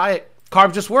want to try it.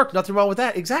 Carb just work. Nothing wrong with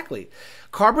that. Exactly.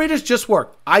 Carburetors just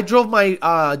work. I drove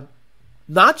my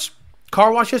notch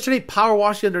car wash yesterday, power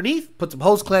wash underneath, put some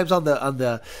hose clamps on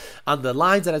the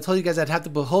lines that I told you guys I'd have to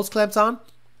put hose clamps on.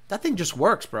 That thing just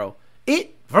works, bro.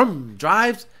 It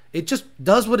drives. It just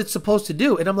does what it's supposed to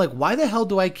do. And I'm like, why the hell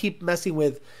do I keep messing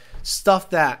with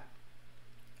stuff that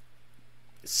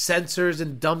sensors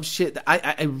and dumb shit that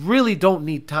I really don't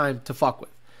need time to fuck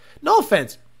with? No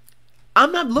offense.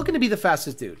 I'm not looking to be the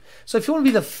fastest dude. So if you want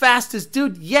to be the fastest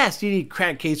dude, yes, you need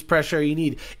crankcase pressure, you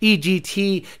need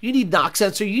EGT, you need knock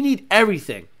sensor, you need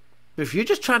everything. But if you're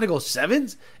just trying to go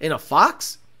sevens in a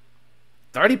Fox,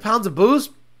 30 pounds of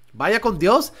boost, Vaya con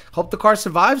Dios. Hope the car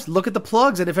survives. Look at the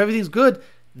plugs, and if everything's good,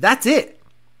 that's it.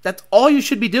 That's all you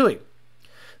should be doing.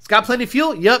 It's got plenty of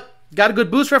fuel? Yep. Got a good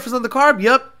boost reference on the carb?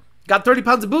 Yep. Got 30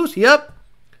 pounds of boost? Yep.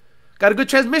 Got a good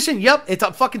transmission? Yep. It's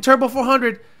a fucking turbo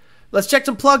 400. Let's check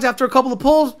some plugs after a couple of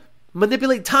pulls,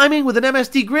 manipulate timing with an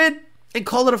MSD grid, and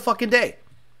call it a fucking day.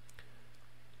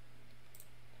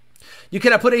 You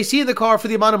cannot put AC in the car for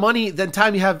the amount of money than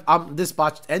time you have this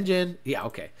botched engine. Yeah,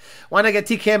 okay. Why not get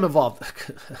TKM involved?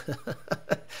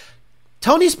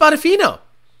 Tony Spadafino,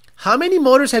 how many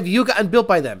motors have you gotten built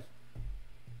by them?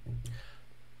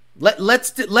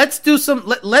 Let's do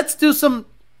some.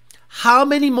 How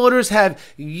many motors have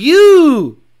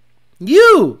you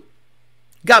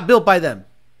got built by them?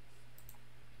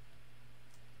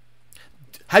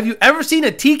 Have you ever seen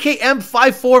a TKM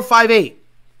 5458?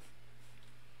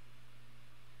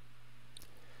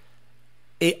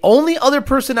 The only other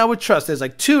person I would trust, there's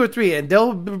like 2 or 3, and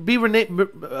they'll be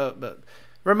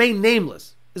remain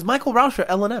nameless, is Michael Rauscher at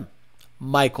L&M.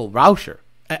 Michael Rauscher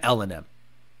at L&M.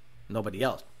 Nobody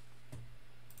else.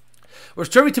 Was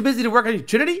Turby too busy to work on your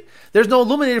Trinity? There's no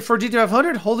illuminator for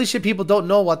GT500? Holy shit, people don't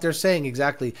know what they're saying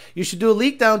exactly. You should do a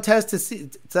leak down test to see.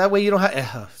 So that way you don't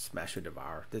have... smash or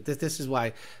devour. This is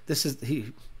why...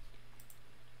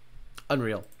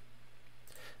 Unreal.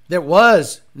 There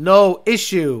was no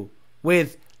issue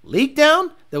with leak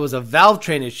down. There was a valve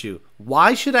train issue.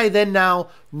 Why should I then now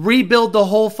rebuild the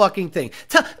whole fucking thing?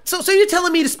 So you're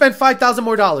telling me to spend $5,000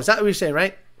 more dollars? That's what you're saying,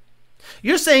 right?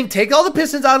 You're saying take all the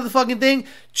pistons out of the fucking thing,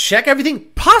 check everything,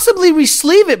 possibly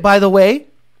re-sleeve it, by the way.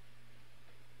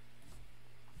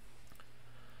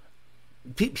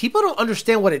 People don't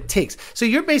understand what it takes. So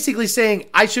you're basically saying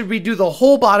I should redo the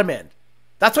whole bottom end.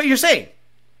 That's what you're saying.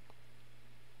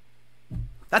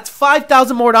 That's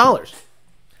 $5,000 more dollars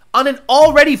on an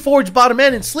already forged bottom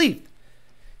end and sleeve.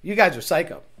 You guys are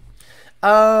psycho.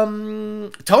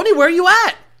 Tony, where are you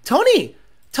at? Tony,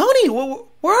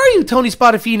 where are you, Tony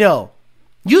Spadafino?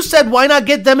 You said why not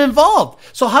get them involved?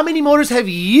 So how many motors have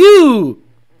you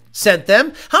sent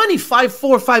them? How many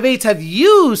 5458s have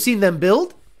you seen them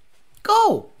build?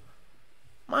 Go.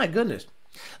 My goodness.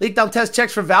 Leak down test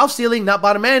checks for valve sealing, not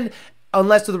bottom end,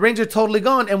 unless the rings are totally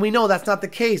gone. And we know that's not the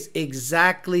case.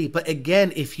 Exactly. But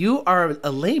again, if you are a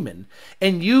layman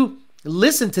and you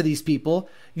listen to these people,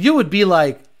 you would be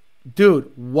like,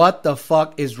 dude, what the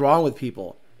fuck is wrong with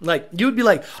people? Like, you would be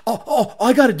like, oh,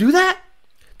 I got to do that?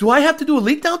 Do I have to do a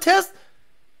leak down test?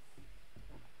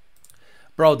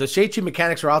 Bro, the shade tree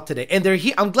mechanics are out today, and they're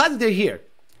here. I'm glad that they're here.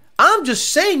 I'm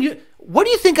just saying, what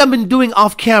do you think I've been doing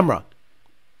off camera?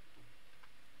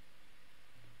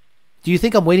 Do you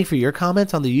think I'm waiting for your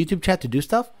comments on the YouTube chat to do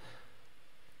stuff?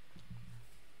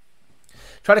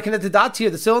 Try to connect the dots here.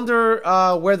 The cylinder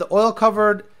where the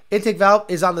oil-covered intake valve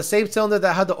is on the same cylinder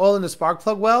that had the oil in the spark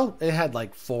plug well. It had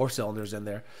like 4 cylinders in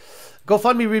there.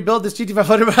 GoFundMe rebuild this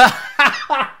GT500.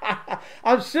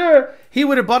 I'm sure he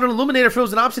would have bought an illuminator if it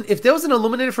was an option. If there was an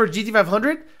illuminator for a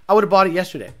GT500, I would have bought it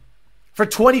yesterday for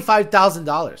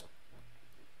 $25,000.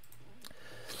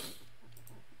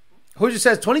 Who just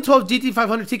says 2012 GT500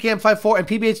 TKM 54 and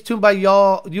PBH tuned by you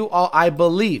all, I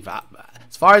believe.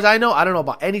 As far as I know, I don't know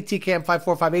about any TKM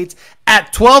 5458s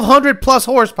at 1200 plus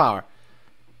horsepower.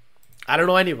 I don't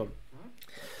know any of them.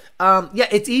 Yeah,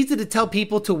 it's easy to tell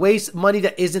people to waste money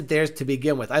that isn't theirs to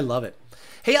begin with. I love it.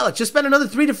 Hey, Alex, just spend another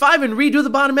 3 to 5 and redo the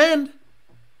bottom end.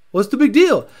 What's the big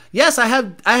deal? Yes, I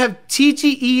have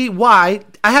TGEY.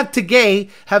 I have Tegay,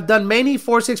 have done many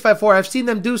 4654. I've seen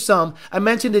them do some. I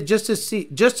mentioned it just to see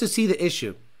the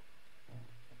issue.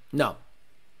 No.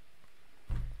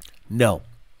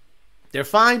 They're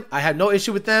fine. I had no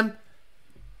issue with them.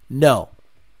 No.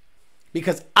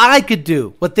 Because I could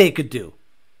do what they could do.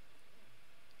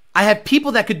 I had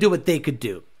people that could do what they could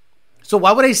do. So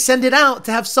why would I send it out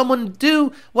to have someone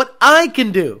do what I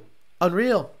can do?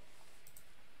 Unreal.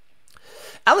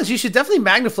 Alex, you should definitely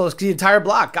MagnaFlow the entire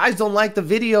block. Guys that don't like the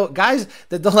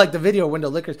video window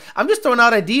lickers. I'm just throwing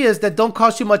out ideas that don't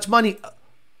cost you much money.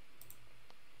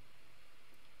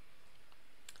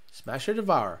 Smash or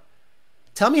devour.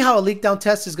 Tell me how a leak down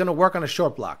test is going to work on a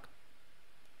short block.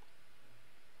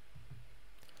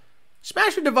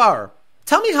 Smash or devour.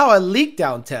 Tell me how a leak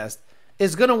down test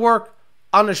is going to work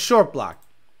on a short block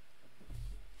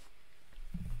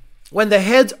when the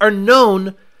heads are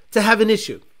known to have an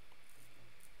issue.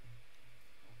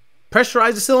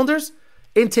 Pressurize the cylinders,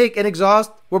 intake and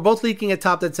exhaust were both leaking at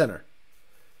top dead center.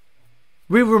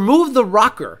 We removed the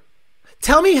rocker.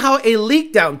 Tell me how a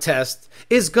leak down test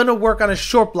is going to work on a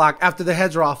short block after the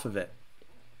heads are off of it.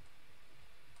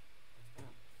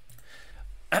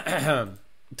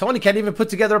 Tony can't even put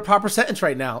together a proper sentence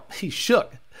right now. He's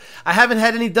shook. I haven't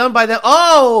had any done by them.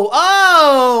 Oh,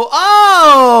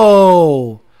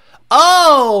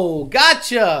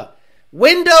 gotcha.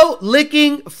 Window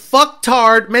licking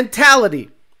fucktard mentality.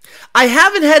 I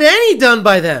haven't had any done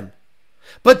by them,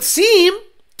 but seem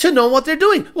to know what they're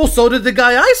doing. Well, so did the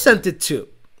guy I sent it to.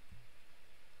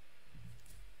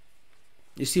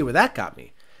 You see where that got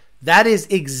me? That is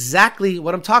exactly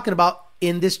what I'm talking about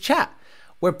in this chat,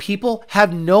 where people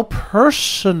have no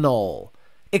personal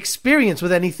experience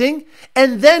with anything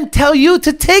and then tell you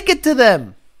to take it to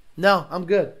them. No, I'm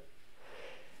good.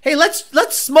 Hey, let's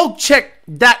smoke check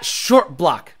that short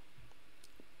block.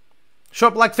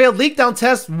 Short block failed leak down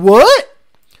test. What?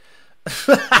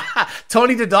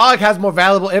 Tony the dog has more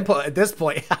valuable input at this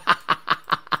point.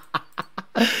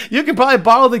 You can probably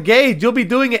borrow the gauge. You'll be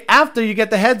doing it after you get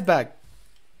the heads back.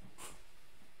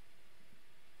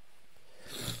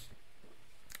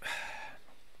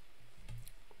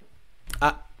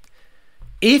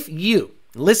 If you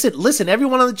listen,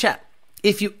 everyone on the chat,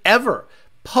 if you ever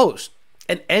post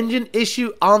an engine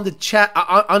issue on the chat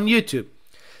on YouTube,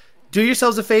 do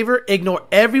yourselves a favor, ignore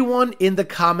everyone in the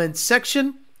comments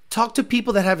section, talk to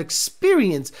people that have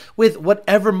experience with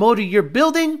whatever motor you're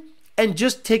building, and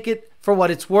just take it for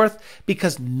what it's worth,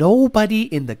 because nobody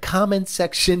in the comments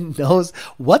section knows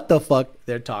what the fuck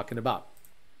they're talking about.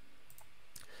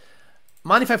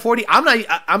 Monty 540,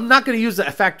 I'm not going to use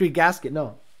a factory gasket.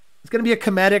 No, it's going to be a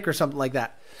Cometic or something like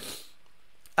that.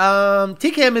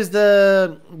 TKM is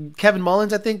the Kevin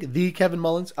Mullins, I think, the Kevin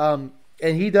Mullins. And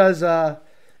he does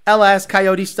LS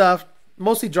Coyote stuff,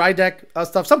 mostly dry deck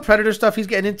stuff, some Predator stuff he's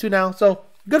getting into now. So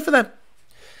good for them.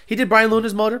 He did Brian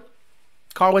Luna's motor,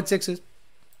 car went 6s.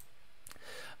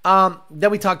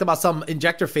 Then we talked about some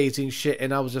injector phasing shit,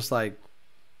 and I was just like,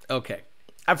 okay.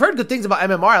 I've heard good things about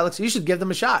MMR, Alex. You should give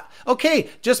them a shot. Okay,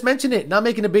 just mention it. Not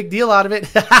making a big deal out of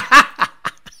it.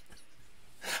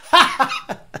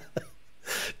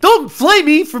 Don't flame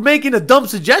me for making a dumb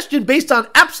suggestion based on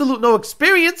absolute no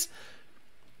experience.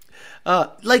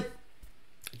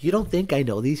 You don't think I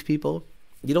know these people?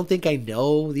 You don't think I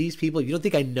know these people? You don't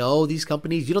think I know these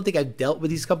companies? You don't think I've dealt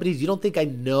with these companies? You don't think I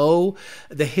know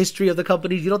the history of the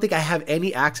companies? You don't think I have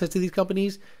any access to these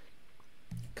companies?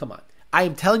 Come on. I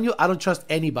am telling you, I don't trust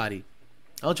anybody.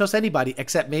 I don't trust anybody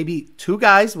except maybe two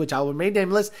guys, which I will remain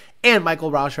nameless, and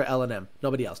Michael Rauscher, L&M.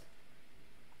 Nobody else.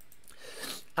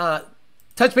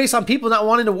 Touch base on people not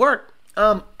wanting to work.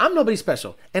 I'm nobody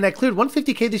special, and I cleared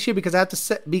 $150K this year because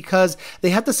they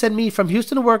have to send me from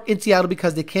Houston to work in Seattle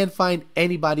because they can't find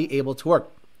anybody able to work.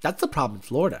 That's the problem in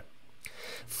Florida.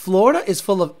 Florida is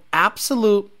full of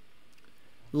absolute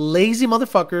lazy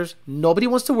motherfuckers. Nobody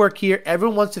wants to work here.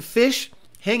 Everyone wants to fish,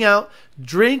 hang out,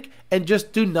 drink, and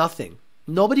just do nothing.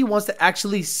 Nobody wants to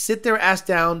actually sit their ass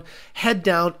down, head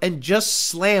down, and just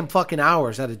slam fucking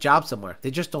hours at a job somewhere.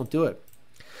 They just don't do it.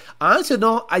 I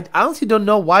honestly don't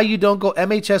know why you don't go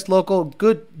MHS local.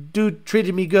 Good dude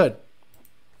treated me good.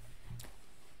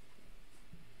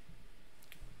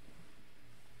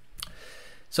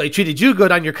 So he treated you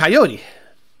good on your Coyote.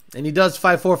 And he does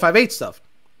 5.4, 5.8 stuff.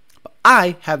 But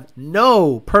I have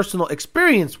no personal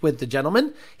experience with the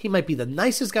gentleman. He might be the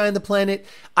nicest guy on the planet.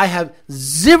 I have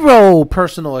zero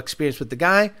personal experience with the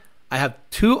guy. I have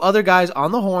two other guys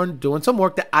on the horn doing some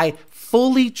work that I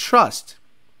fully trust.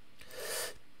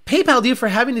 PayPal deal for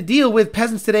having to deal with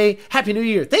peasants today. Happy New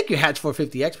Year. Thank you,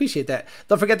 Hatch450X. Appreciate that.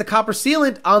 Don't forget the copper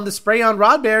sealant on the spray-on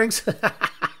rod bearings.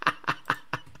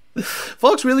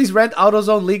 Folks really rent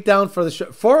AutoZone leak down for the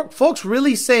folks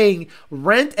really saying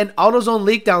rent an AutoZone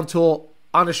leak down tool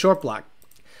on a short block.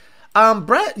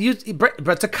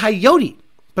 Brett's a Coyote,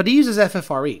 but he uses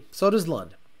FFRE. So does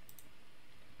Lund.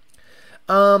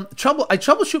 I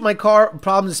troubleshoot my car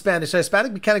problems in Spanish. A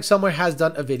Hispanic mechanic somewhere has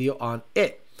done a video on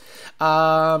it.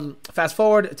 Fast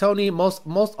forward, Tony, most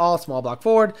all small block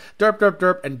Ford,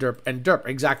 derp, and derp.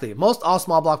 Exactly. Most all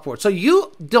small block Ford. So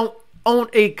you don't own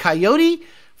a Coyote,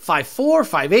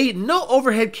 5.4, 5.8, no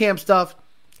overhead cam stuff,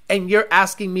 and you're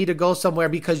asking me to go somewhere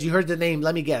because you heard the name,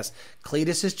 let me guess,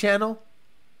 Cletus's channel?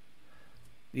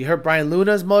 You heard Brian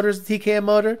Luna's motor's the TKM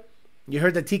motor? You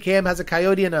heard that TKM has a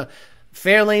Coyote and a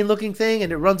Fairlane looking thing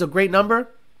and it runs a great number?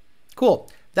 Cool.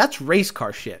 That's race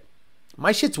car shit.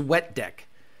 My shit's wet deck.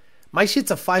 My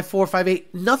shit's a 5.4, 5.8.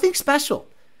 Nothing special.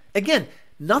 Again,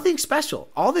 nothing special.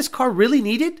 All this car really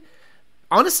needed,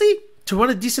 honestly, to run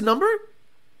a decent number,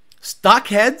 stock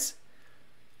heads,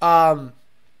 L&M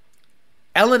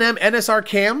NSR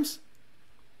cams,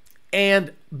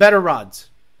 and better rods.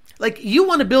 Like, you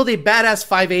want to build a badass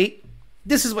 5.8,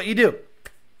 this is what you do.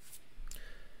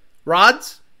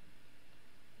 Rods,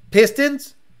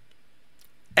 pistons,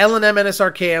 L&M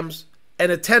NSR cams,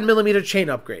 and a 10 millimeter chain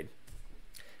upgrade.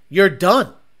 You're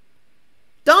done.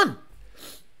 Done.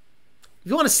 If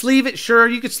you want to sleeve it, sure,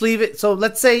 you could sleeve it. So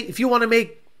let's say if you want to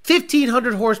make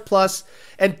 1,500 horse plus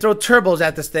and throw turbos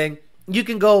at this thing, you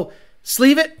can go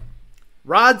sleeve it,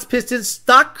 rods, pistons,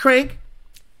 stock crank,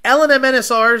 L&M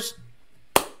NSRs,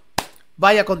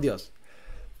 vaya con Dios.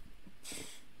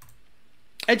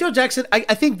 And Joe Jackson, I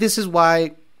think this is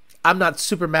why I'm not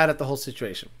super mad at the whole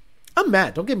situation. I'm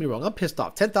mad. Don't get me wrong. I'm pissed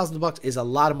off. $10,000 is a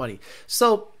lot of money.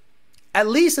 So at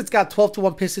least it's got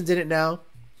 12-to-1 pistons in it now.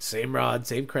 Same rod,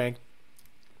 same crank.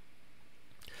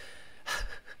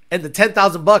 And the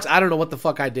 $10,000, I don't know what the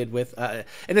fuck I did with. And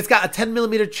it's got a 10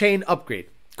 millimeter chain upgrade.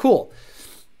 Cool.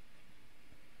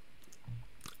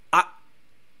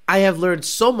 I have learned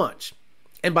so much.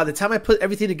 And by the time I put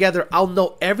everything together, I'll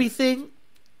know everything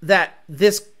that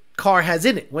this car has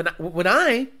in it. When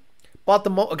I got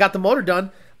the motor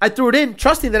done, I threw it in,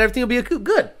 trusting that everything will be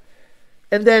good.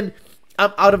 And then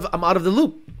I'm out of the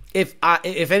loop if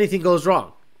anything goes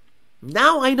wrong.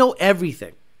 Now I know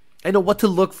everything. I know what to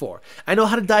look for. I know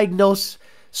how to diagnose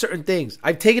certain things.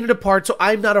 I've taken it apart, so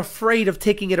I'm not afraid of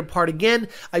taking it apart again.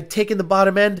 I've taken the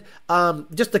bottom end,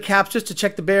 just the caps, just to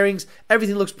check the bearings.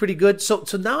 Everything looks pretty good. So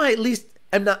now I at least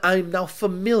I'm now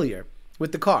familiar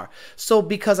with the car. So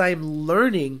because I'm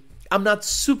learning, I'm not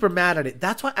super mad at it.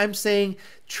 That's why I'm saying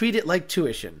treat it like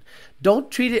tuition.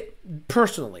 Don't treat it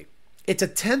personally. It's a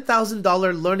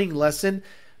 $10,000 learning lesson.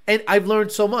 And I've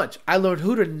learned so much. I learned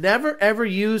who to never, ever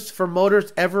use for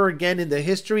motors ever again in the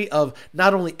history of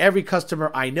not only every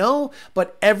customer I know,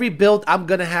 but every build I'm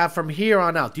going to have from here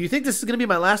on out. Do you think this is going to be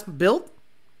my last build?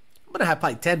 I'm going to have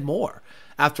probably 10 more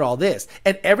after all this.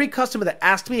 And every customer that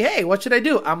asks me, hey, what should I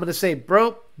do? I'm going to say,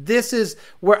 bro, this is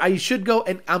where I should go.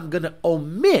 And I'm going to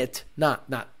omit, not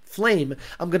flame,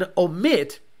 I'm going to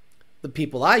omit the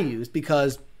people I use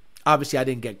because obviously I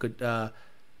didn't get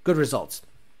good results.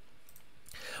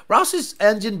 Roush's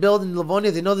engine build in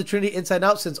Livonia, they know the Trinity inside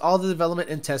out since all the development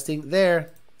and testing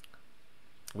there.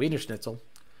 Wiener Schnitzel.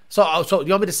 So you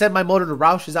want me to send my motor to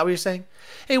Roush? Is that what you're saying?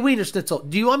 Hey, Wiener Schnitzel,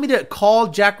 do you want me to call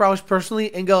Jack Roush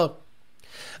personally and go,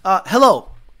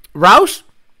 hello, Roush?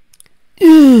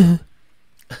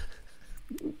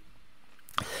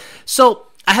 So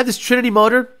I have this Trinity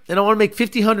motor and I want to make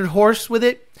 1,500 horse with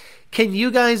it. Can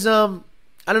you guys, I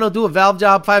don't know, do a valve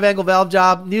job, 5-angle valve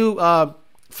job, new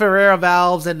Ferreira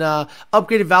valves and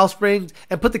upgraded valve springs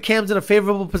and put the cams in a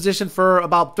favorable position for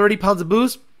about 30 pounds of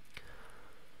boost?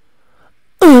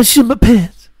 Oh, shit my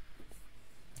pants.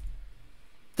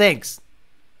 Thanks.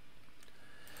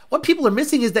 What people are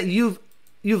missing is that you've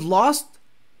lost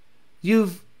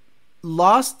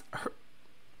her.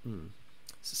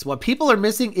 So what people are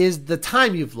missing is the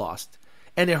time you've lost,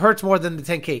 and it hurts more than the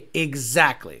 10K.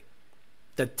 Exactly.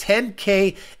 The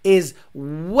 10K is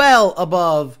well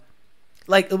above.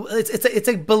 Like it's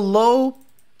like below.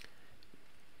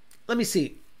 Let me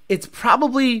see. It's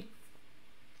probably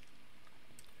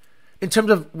in terms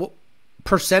of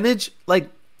percentage. Like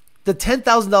the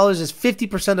 $10,000 is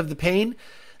 50% of the pain.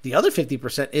 The other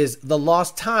 50% is the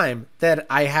lost time that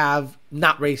I have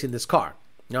not racing this car.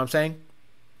 You know what I'm saying?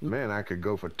 Man, I could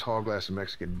go for tall glass of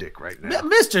Mexican dick right now.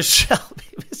 Mr.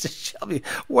 Shelby,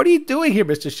 what are you doing here,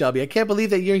 Mr. Shelby? I can't believe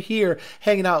that you're here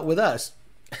hanging out with us.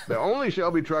 The only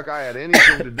Shelby truck I had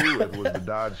anything to do with was the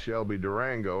Dodge Shelby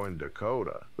Durango in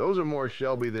Dakota. Those are more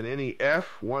Shelby than any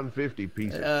F-150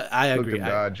 pieces. I agree. Look, the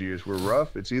Dodge years were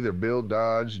rough. It's either build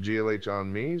Dodge GLH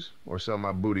on me's or sell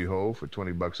my booty hole for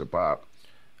 $20 a pop.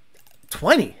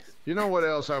 20? You know what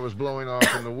else I was blowing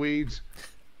off in the weeds?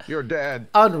 Your dad.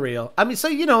 Unreal. I mean, so,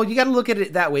 you know, you got to look at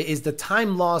it that way. Is the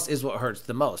time loss is what hurts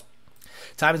the most.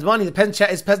 Time is money. The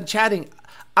peasant chatting.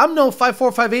 I'm no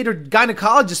 5458 or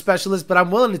gynecologist specialist, but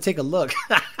I'm willing to take a look.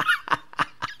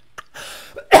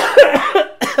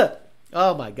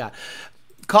 Oh my God.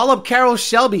 Call up Carol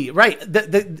Shelby. Right.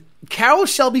 The Carol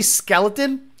Shelby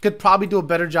skeleton could probably do a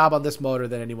better job on this motor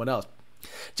than anyone else.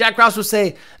 Jack Rouse will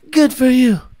say, good for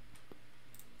you.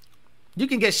 You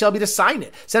can get Shelby to sign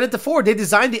it. Send it to Ford. They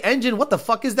designed the engine. What the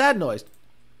fuck is that noise?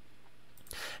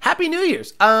 Happy New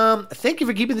Year's. Thank you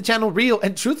for keeping the channel real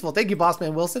and truthful. Thank you,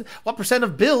 Bossman Wilson. What percent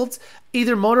of builds,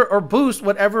 either motor or boost,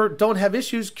 whatever, don't have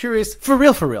issues? Curious. For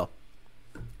real.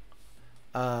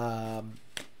 I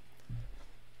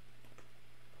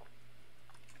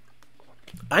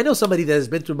know somebody that has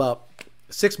been through about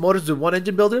 6 motors with one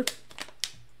engine builder,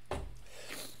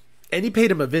 and he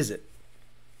paid him a visit.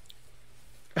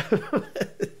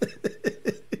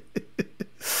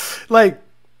 Like,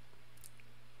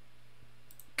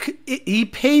 he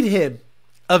paid him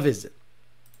a visit.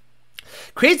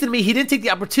 Crazy to me, he didn't take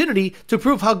the opportunity to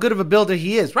prove how good of a builder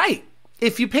he is. Right.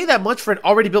 If you pay that much for an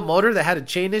already built motor that had a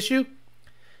chain issue,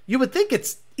 you would think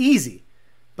it's easy,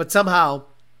 but somehow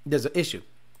there's an issue.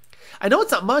 I know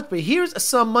it's not much, but here's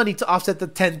some money to offset the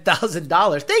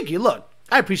 $10,000. Thank you. Look,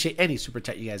 I appreciate any super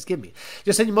chat you guys give me.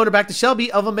 Just send your motor back to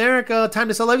Shelby of America. Time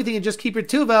to sell everything and just keep your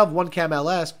 2-valve 1-cam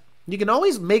LS. You can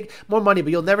always make more money,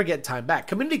 but you'll never get time back.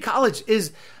 Community College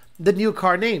is the new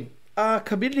car name.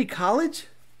 Community College?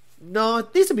 No,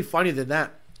 it needs to be funnier than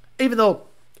that. Even though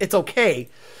it's okay.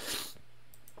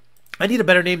 I need a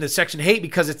better name than Section 8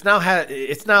 because it's not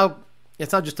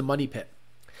just a money pit.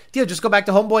 Deal, just go back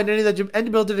to Homeboy and any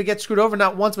builder to get screwed over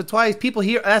not once but twice. People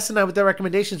here asinine with their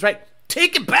recommendations, right?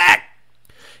 Take it back.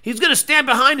 He's going to stand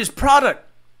behind his product.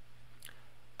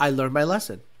 I learned my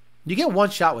lesson. You get one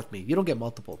shot with me. You don't get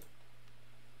multiple.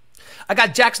 I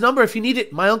got Jack's number if you need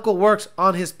it. My uncle works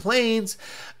on his planes.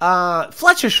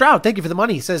 Fletcher Shroud, thank you for the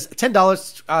money. He says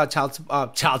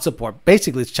 $10 child support.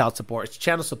 Basically, it's child support. It's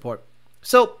channel support.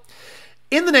 So,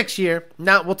 in the next year,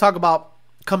 now we'll talk about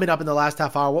coming up in the last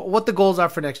half hour, what the goals are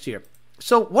for next year.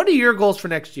 So, what are your goals for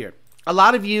next year? A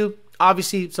lot of you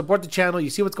obviously support the channel. You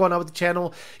see what's going on with the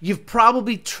channel. You've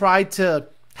probably tried to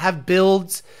have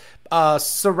builds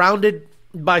surrounded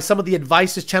by some of the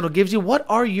advice this channel gives you. What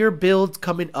are your builds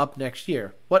coming up next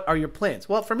year? What are your plans?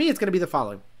 Well, for me, it's going to be the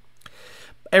following.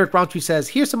 Eric Browntree says,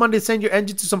 here's some money to send your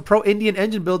engine to some pro-Indian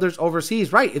engine builders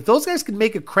overseas. Right. If those guys can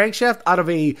make a crankshaft out of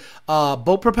a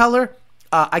boat propeller,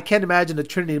 I can't imagine a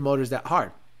Trinity motor is that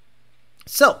hard.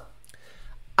 So,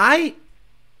 I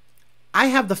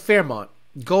have the Fairmont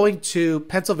going to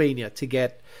Pennsylvania to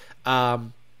get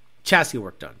chassis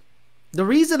work done. The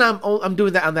reason I'm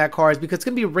doing that on that car is because it's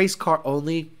going to be a race car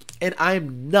only, and I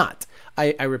am not.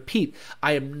 I repeat,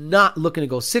 I am not looking to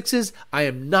go sixes. I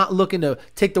am not looking to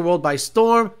take the world by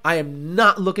storm. I am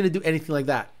not looking to do anything like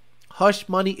that. Hush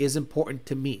money is important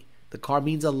to me. The car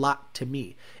means a lot to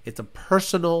me. It's a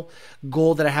personal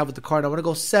goal that I have with the car, and I want to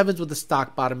go sevens with the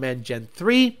stock bottom end Gen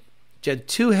 3, Gen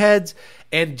 2 heads,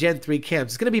 and Gen 3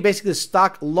 cams. It's going to be basically the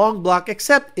stock long block,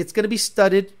 except it's going to be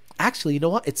studded. Actually, you know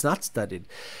what? It's not studded.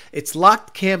 It's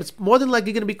locked cam. It's more than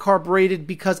likely going to be carbureted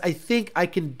because I think I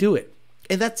can do it.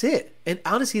 And that's it. And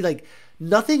honestly, like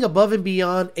nothing above and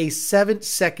beyond a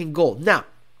 7-second goal. Now,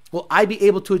 will I be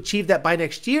able to achieve that by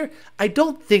next year? I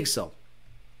don't think so.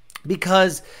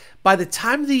 Because by the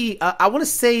time I want to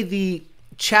say the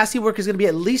chassis work is going to be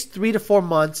at least 3 to 4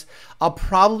 months. I'll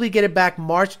probably get it back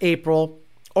March, April,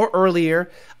 or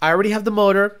earlier. I already have the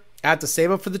motor. I have to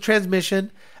save up for the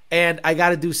transmission. And I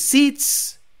got to do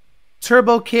seats,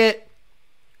 turbo kit,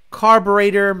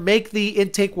 carburetor, make the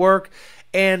intake work.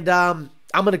 And I'm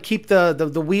going to keep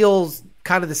the wheels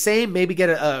kind of the same. Maybe get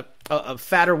a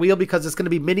fatter wheel because it's going to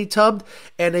be mini tubbed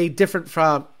and a different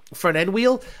front end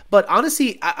wheel. But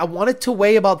honestly, I want it to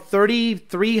weigh about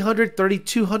 3,300,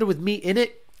 3,200 with me in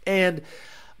it. And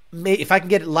if I can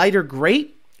get it lighter,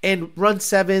 great. And run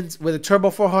sevens with a turbo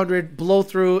 400, blow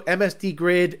through, MSD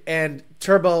grid, and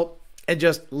turbo. And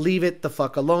just leave it the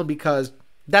fuck alone because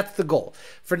that's the goal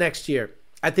for next year.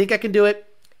 I think I can do it.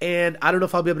 And I don't know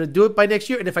if I'll be able to do it by next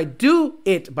year. And if I do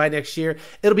it by next year,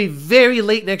 it'll be very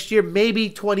late next year,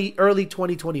 maybe early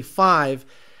 2025.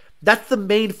 That's the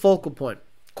main focal point.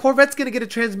 Corvette's going to get a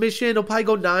transmission. It'll probably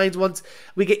go 9s once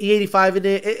we get E85 in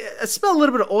it. I smell a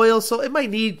little bit of oil, so it might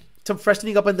need some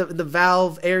freshening up in the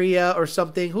valve area or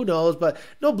something. Who knows? But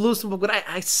no blue smoke, but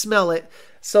I smell it.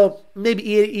 So maybe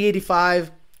E85.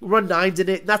 Run 9s in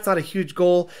it. That's not a huge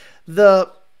goal.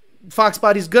 The Fox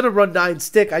body's going to run 9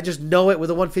 stick. I just know it with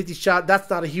a 150 shot.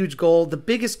 That's not a huge goal. The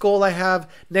biggest goal I have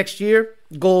next year,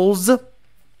 goals,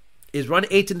 is run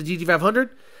 8s in the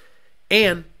GT500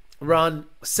 and run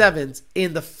 7s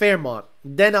in the Fairmont.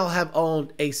 Then I'll have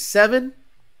owned a 7,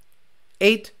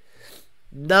 8,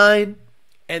 9,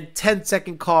 and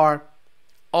 10-second car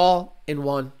all in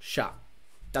one shot.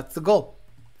 That's the goal.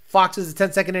 Fox is a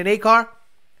 10-second and 8 car.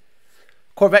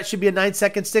 Corvette should be a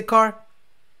 9-second stick car.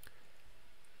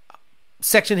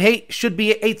 Section 8 should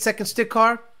be an 8-second stick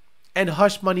car. And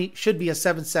Hush Money should be a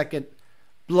 7-second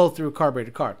blow-through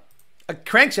carbureted car. A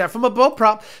crankshaft from a boat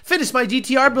prop. Finish my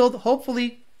GTR build.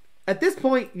 Hopefully, at this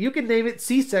point, you can name it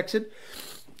C-section.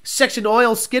 Section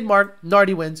oil, skid mark,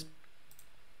 Nardi wins.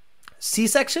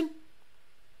 C-section?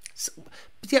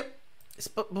 Yeah,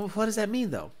 but what does that mean,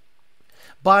 though?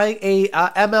 Buying a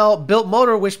ML built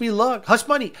motor, wish me luck. Hush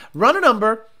Money, run a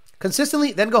number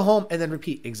consistently, then go home and then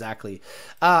repeat. Exactly.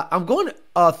 I'm going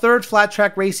third flat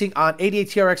track racing on 88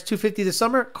 TRX 250 this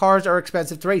summer. Cars are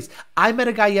expensive to race. I met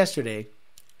a guy yesterday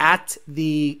at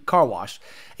the car wash.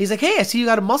 He's like, hey, I see you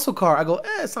got a muscle car. I go,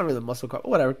 it's not really a muscle car,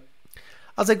 whatever.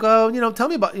 I was like, well, tell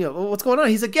me about, what's going on?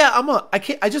 He's like, yeah,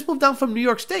 I just moved down from New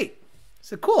York State. I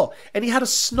said, cool. And he had a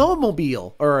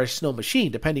snowmobile or a snow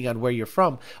machine, depending on where you're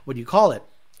from, what you call it,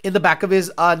 in the back of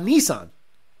his Nissan.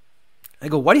 I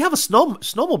go, why do you have a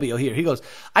snowmobile here? He goes,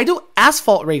 I do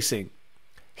asphalt racing.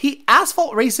 He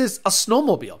asphalt races a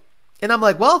snowmobile. And I'm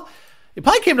like, well, you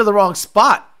probably came to the wrong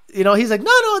spot. He's like,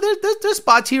 no, there's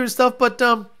spots here and stuff, but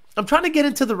I'm trying to get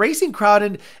into the racing crowd,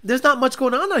 and there's not much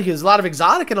going on out here. There's a lot of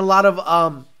exotic and a lot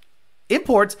of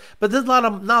imports, but there's not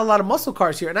a lot of muscle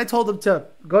cars here. And I told him to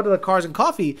go to the Cars and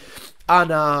Coffee on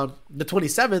the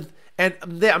 27th, and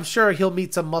I'm sure he'll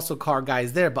meet some muscle car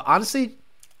guys there. But honestly,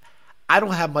 I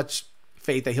don't have much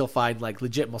faith that he'll find like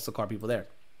legit muscle car people there.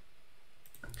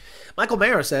 Michael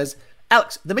Mayer says,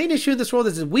 Alex, the main issue in this world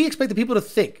is that we expect the people to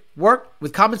think, work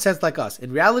with common sense like us.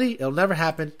 In reality, it'll never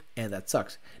happen, and that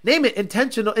sucks. Name it,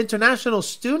 international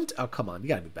student. Oh, come on, you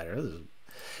gotta be better.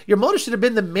 Your motor should have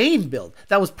been the main build.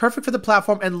 That was perfect for the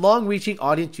platform and long-reaching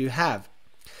audience you have.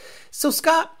 So,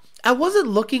 Scott, I wasn't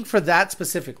looking for that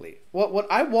specifically. What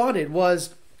I wanted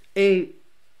was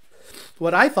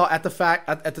what I thought at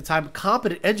the time,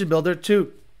 competent engine builder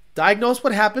to diagnose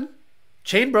what happened,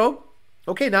 chain broke.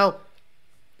 Okay, now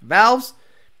valves,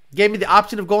 gave me the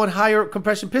option of going higher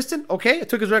compression piston. Okay, I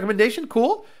took his recommendation.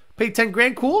 Cool. Paid 10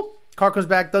 grand. Cool. Car comes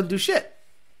back, doesn't do shit.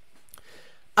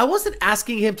 I wasn't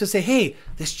asking him to say, hey,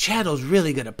 this channel's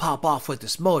really going to pop off with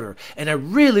this motor, and I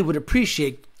really would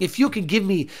appreciate if you can give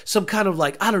me some kind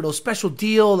of special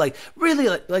deal, really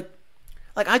like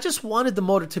I just wanted the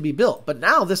motor to be built. But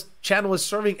now this channel is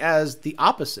serving as the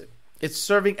opposite. It's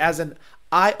serving as an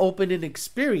eye-opening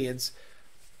experience,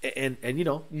 and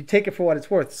you take it for what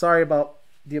it's worth. Sorry about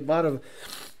the amount of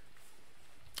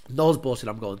nose bullshit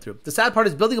I'm going through. The sad part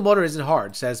is building a motor isn't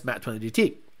hard, says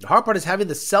Matt20DT. The hard part is having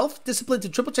the self-discipline to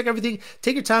triple check everything,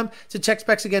 take your time to check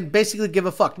specs again, basically give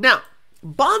a fuck. Now,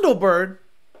 Bondo Bird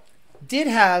did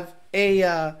have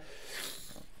a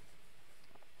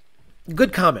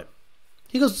good comment.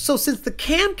 He goes, so since the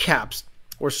cam caps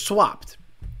were swapped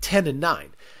 10 and 9,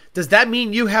 does that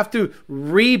mean you have to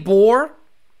rebore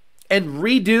and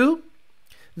redo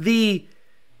the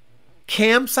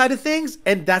cam side of things?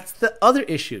 And that's the other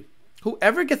issue.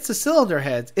 Whoever gets the cylinder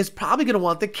heads is probably going to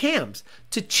want the cams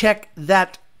to check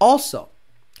that also.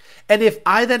 And if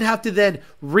I then have to then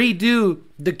redo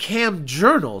the cam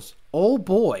journals, oh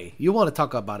boy, you want to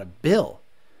talk about a bill.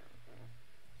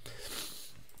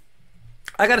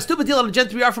 I got a stupid deal on a Gen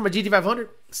 3R for my GT500.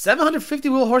 750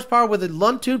 wheel horsepower with a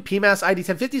Lund tube, PMAS ID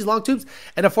 1050s, long tubes,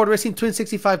 and a Ford Racing Twin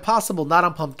 65 possible. Not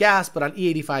on pump gas, but on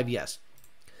E85, yes.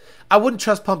 I wouldn't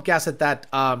trust pump gas at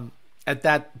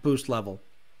that boost level,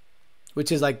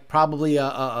 which is like probably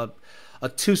a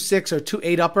 2.6 or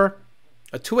 2.8 upper.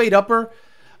 A 2.8 upper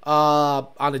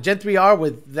on a Gen 3R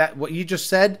with that what you just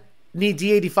said. Need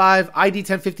D85, ID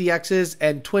 1050Xs,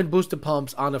 and twin boosted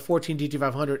pumps on a 14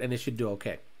 GT500, and it should do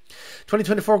okay.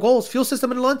 2024 goals, fuel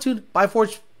system and a Lund tune, buy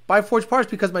forged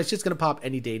parts because my shit's going to pop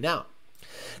any day now.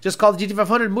 Just called the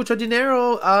GT500 mucho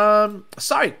dinero.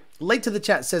 Sorry, late to the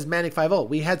chat, says Manic50.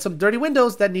 We had some dirty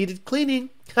windows that needed cleaning.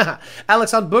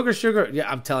 Alex on booger sugar. Yeah,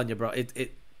 I'm telling you, bro,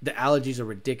 the allergies are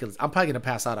ridiculous. I'm probably going to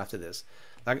pass out after this.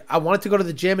 Like, I wanted to go to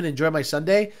the gym and enjoy my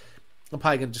Sunday. I'm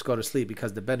probably going to just go to sleep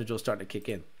because the Benadryl is starting to kick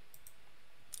in.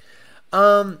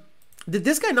 Did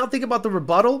this guy not think about the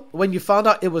rebuttal when you found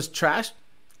out it was trash?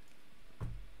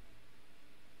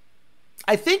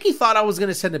 I think he thought I was going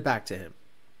to send it back to him.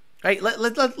 Right?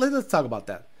 Let's talk about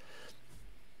that.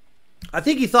 I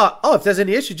think he thought, oh, if there's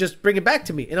any issue, just bring it back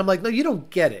to me. And I'm like, no, you don't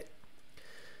get it.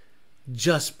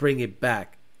 Just bring it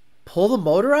back. Pull the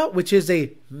motor out, which is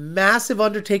a massive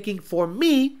undertaking for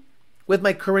me with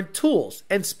my current tools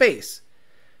and space.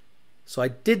 So I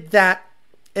did that.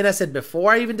 And I said,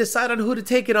 before I even decide on who to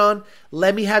take it on,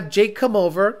 let me have Jake come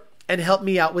over and help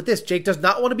me out with this. Jake does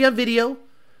not want to be on video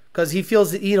because he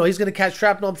feels that, he's going to catch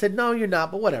shrapnel. I said, no, you're not,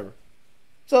 but whatever.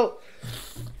 So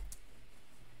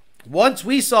once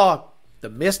we saw the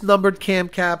misnumbered cam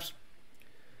caps,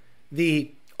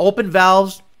 the open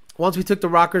valves, once we took the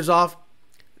rockers off,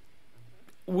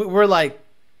 we're like,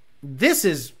 this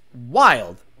is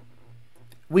wild.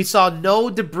 We saw no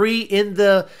debris in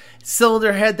the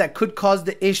cylinder head that could cause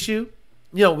the issue.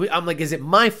 I'm like, is it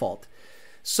my fault?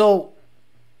 So,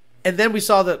 and then we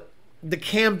saw the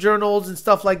cam journals and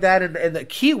stuff like that, and the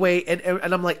keyway,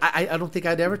 and I'm like, I don't think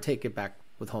I'd ever take it back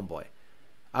with Homeboy.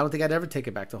 I don't think I'd ever take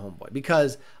it back to Homeboy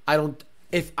because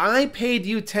if I paid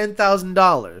you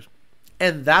 $10,000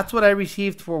 and that's what I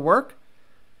received for work,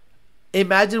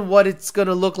 imagine what it's going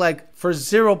to look like for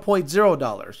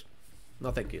 $0.0.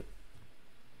 No, thank you.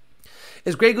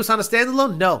 Is Grey Goose on a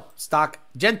standalone? No. Stock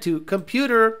Gen 2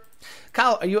 computer.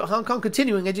 Kyle, are you at Hong Kong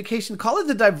continuing education? Call it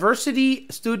the diversity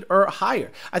student or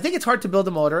higher. I think it's hard to build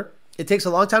a motor. It takes a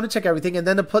long time to check everything, and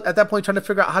then to put at that point trying to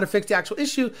figure out how to fix the actual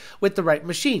issue with the right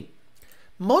machine.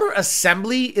 Motor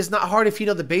assembly is not hard if you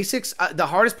know the basics. The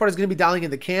hardest part is going to be dialing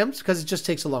in the cams because it just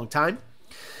takes a long time.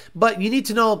 But you need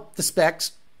to know the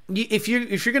specs. If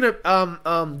you're going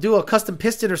to do a custom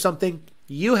piston or something,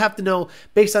 you have to know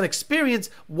based on experience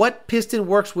what piston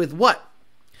works with what.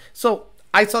 So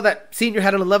I saw that Senior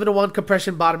had an 11-to-1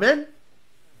 compression bottom end.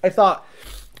 I thought,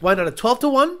 why not a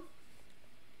 12-to-1?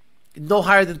 No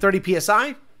higher than 30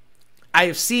 PSI. I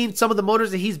have seen some of the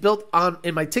motors that he's built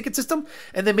in my ticket system,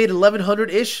 and they made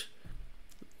 1100-ish.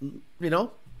 You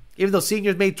know, even though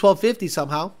Senior's made 1250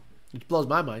 somehow, which blows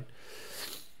my mind.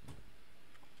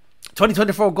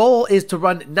 2024 goal is to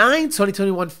run 9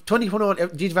 2021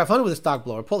 GT500 with a stock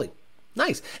blower pulley.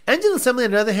 Nice. Engine assembly,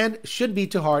 on the other hand, should be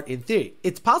too hard in theory.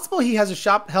 It's possible he has a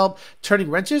shop help turning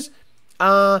wrenches.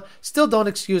 Still don't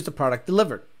excuse the product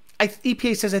delivered.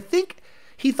 EPA says, I think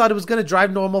he thought it was going to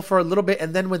drive normal for a little bit,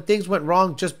 and then when things went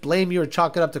wrong, just blame you or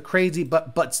chalk it up to crazy,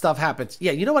 but stuff happens.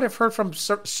 Yeah, you know what I've heard from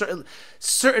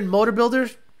certain motor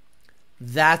builders?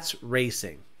 That's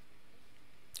racing.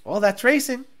 Well, that's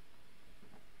racing.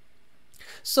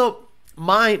 So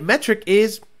my metric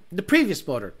is the previous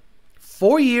motor.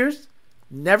 4 years,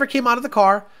 never came out of the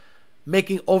car,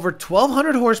 making over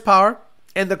 1,200 horsepower,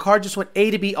 and the car just went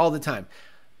A to B all the time.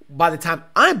 By the time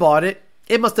I bought it,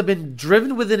 it must have been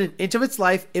driven within an inch of its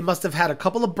life. It must have had a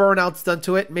couple of burnouts done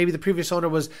to it. Maybe the previous owner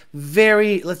was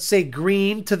very, let's say,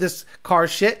 green to this car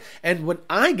shit. And when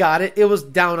I got it, it was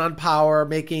down on power,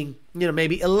 making,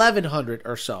 maybe 1,100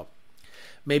 or so.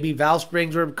 Maybe valve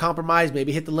springs were compromised.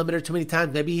 Maybe hit the limiter too many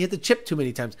times. Maybe he hit the chip too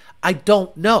many times. I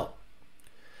don't know.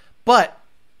 But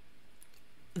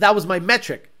that was my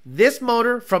metric. This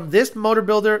motor from this motor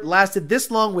builder lasted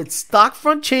this long with stock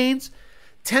front chains,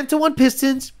 10-to-1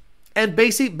 pistons, and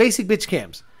basic bitch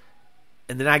cams.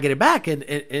 And then I get it back, and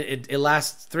it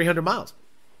lasts 300 miles.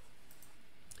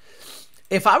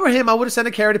 If I were him, I would have sent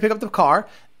a carrier to pick up the car.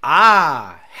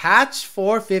 Hatch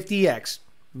 450X.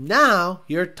 Now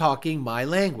you're talking my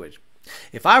language.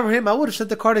 If I were him, I would have sent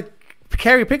the car to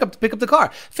carrier to pick up the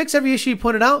car. Fix every issue you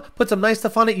pointed out. Put some nice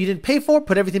stuff on it you didn't pay for.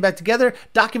 Put everything back together.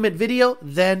 Document video,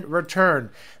 then return.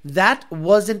 That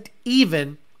wasn't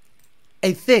even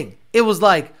a thing. It was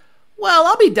like, well,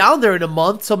 I'll be down there in a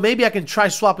month, so maybe I can try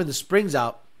swapping the springs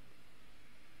out.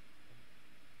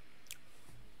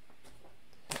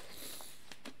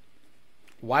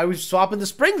 Why are we swapping the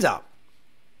springs out?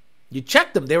 You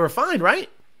checked them. They were fine, right?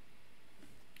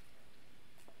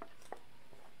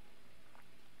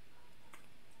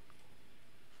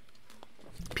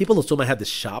 People assume I have this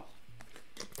shop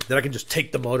that I can just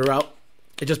take the motor out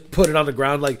and just put it on the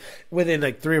ground like within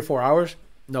like 3 or 4 hours.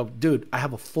 No, dude, I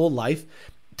have a full life.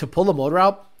 To pull a motor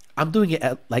out, I'm doing it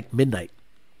at like midnight.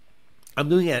 I'm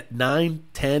doing it at 9,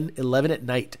 10, 11 at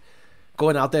night.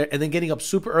 Going out there and then getting up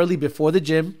super early before the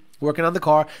gym, working on the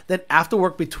car. Then after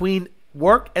work, between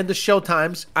work and the show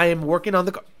times, I am working on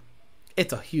the car.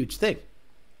 It's a huge thing.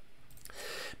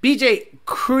 BJ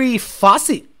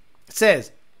Crefossi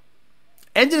says,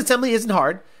 engine assembly isn't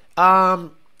hard.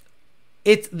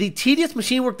 It's the tedious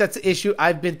machine work that's the issue.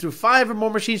 I've been through 5 or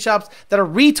more machine shops that are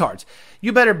retards.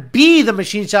 You better be the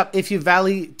machine shop if you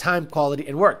value time, quality,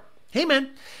 and work. Hey,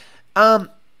 man.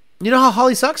 You know how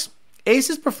Holley sucks?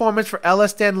 Ace's performance for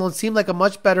LS standalone seemed like a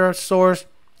much better source.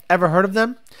 Ever heard of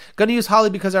them? Gonna use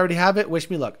Holley because I already have it. Wish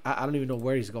me luck. I don't even know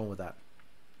where he's going with that.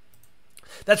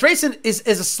 That's racing is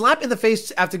a slap in the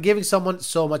face after giving someone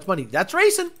so much money. That's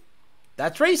racing.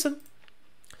 That's racing.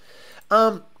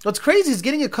 What's crazy is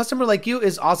getting a customer like you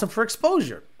is awesome for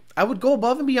exposure. I would go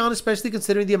above and beyond, especially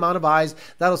considering the amount of eyes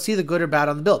that'll see the good or bad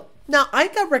on the build. Now, I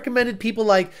got recommended people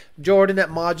like Jordan at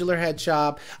Modular Head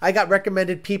Shop. I got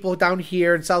recommended people down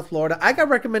here in South Florida. I got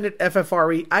recommended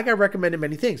FFRE. I got recommended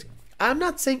many things. I'm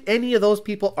not saying any of those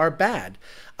people are bad.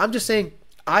 I'm just saying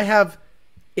I have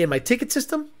in my ticket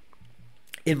system,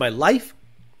 in my life,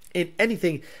 in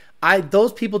anything,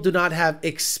 those people do not have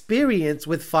experience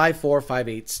with 5.4,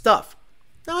 5.8 stuff.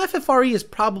 Now, FFRE is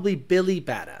probably Billy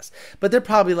Badass, but they're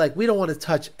probably like, we don't want to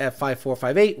touch F54,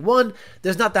 5.8. One,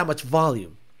 there's not that much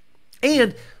volume,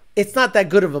 and it's not that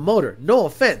good of a motor. No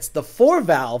offense. The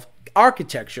 4-valve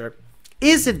architecture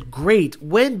isn't great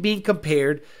when being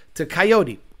compared to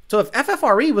Coyote. So if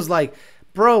FFRE was like,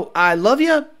 bro, I love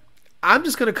you, I'm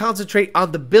just going to concentrate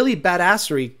on the Billy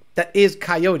Badassery that is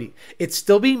Coyote. It's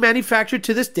still being manufactured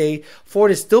to this day.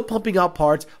 Ford is still pumping out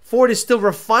parts. Ford is still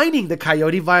refining the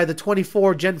Coyote via the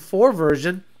 24 Gen 4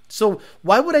 version So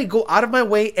why would I go out of my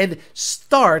way and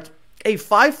start a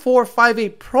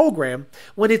 5458 program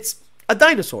when it's a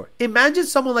dinosaur? Imagine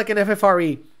someone like an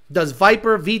FFRE does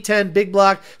Viper, V10, big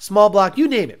block, small block, you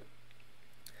name it.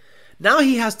 Now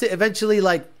he has to eventually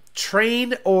like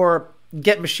train or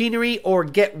get machinery or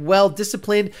get well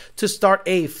disciplined to start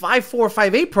a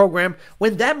 5458 program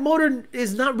when that motor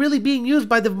is not really being used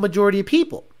by the majority of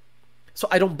people. So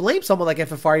I don't blame someone like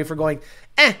FFRE for going,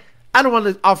 I don't want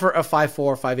to offer a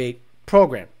 5458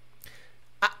 program.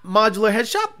 Modular Head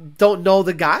Shop, don't know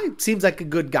the guy. Seems like a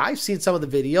good guy. Seen some of the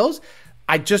videos.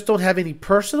 I just don't have any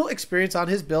personal experience on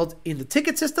his builds in the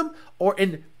ticket system or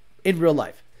in real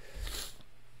life.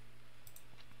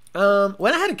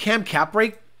 When I had a cam cap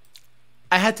break,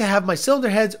 I had to have my cylinder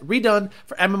heads redone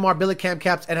for MMR billet cam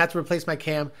caps and had to replace my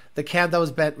cam. The cam that was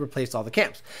bent replaced all the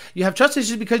cams. You have trust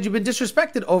issues because you've been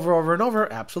disrespected over and over.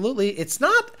 Absolutely. It's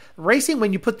not racing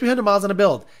when you put 300 miles on a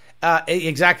build.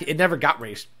 Exactly. It never got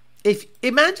raced.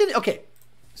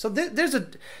 So there's a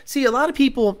lot of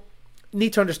people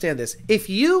need to understand this. If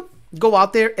you go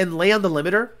out there and lay on the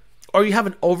limiter or you have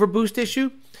an overboost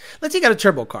issue, let's say you got a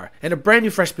turbo car and a brand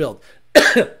new fresh build.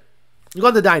 You go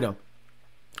on the dyno.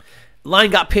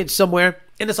 Line got pinched somewhere,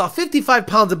 and it's off 55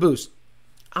 pounds of boost.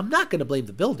 I'm not going to blame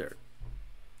the builder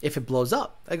if it blows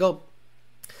up. I go,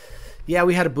 yeah,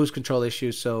 we had a boost control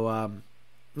issue, so, I'm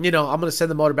going to send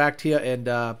the motor back to you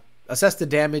and assess the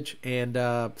damage and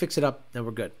fix it up, and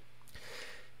we're good.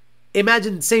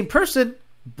 Imagine the same person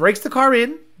breaks the car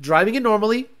in, driving it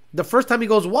normally. The first time he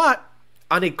goes watt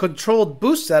on a controlled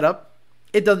boost setup,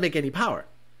 it doesn't make any power.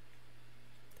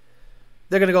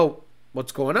 They're going to go,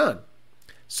 what's going on?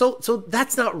 So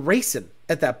that's not racing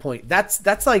at that point.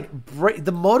 That's like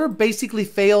the motor basically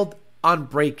failed on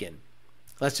break-in.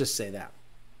 Let's just say that.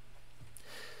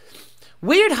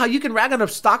 Weird how you can rag on a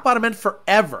stock bottom end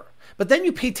forever, but then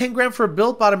you pay 10 grand for a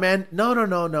built bottom end.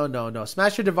 No.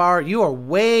 Smash your Devour, you are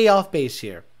way off base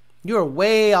here.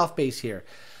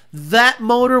 That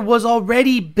motor was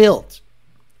already built.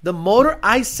 The motor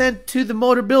I sent to the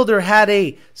motor builder had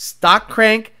a stock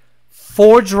crank,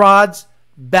 forged rods,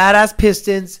 badass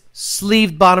pistons,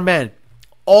 sleeved bottom end.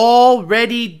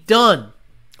 Already done.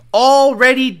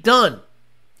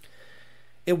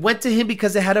 It went to him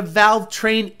because it had a valve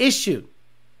train issue.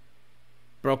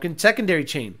 Broken secondary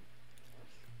chain.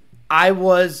 I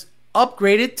was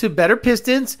upgraded to better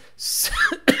pistons.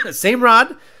 Same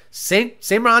rod, same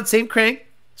crank,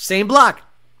 same block.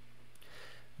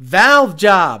 Valve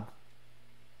job.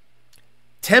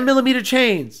 10 millimeter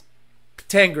chains.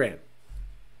 10 grand.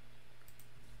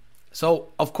 So,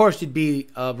 of course, you'd be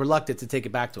reluctant to take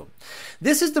it back to him.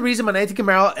 This is the reason my 19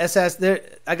 Camaro SS,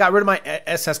 I got rid of my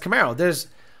SS Camaro. There's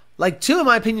like two, in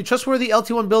my opinion, trustworthy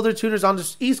LT1 builder tuners on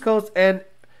the East Coast, and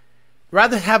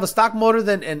rather have a stock motor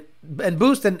and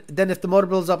boost than if the motor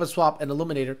builds up and swap an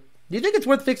illuminator. Do you think it's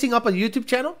worth fixing up a YouTube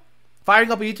channel? Firing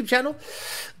up a YouTube channel?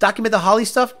 Document the Holly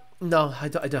stuff? No, I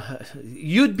don't.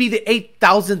 You'd be the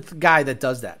 8,000th guy that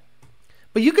does that.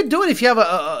 But you could do it if you have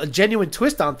a genuine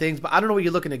twist on things, but I don't know what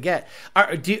you're looking to get.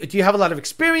 Do you have a lot of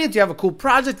experience? Do you have a cool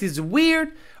project? Is it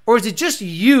weird? Or is it just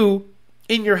you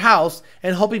in your house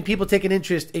and hoping people take an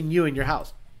interest in you in your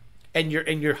house and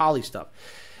your Holly stuff?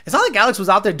 It's not like Alex was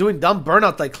out there doing dumb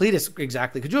burnout like Cletus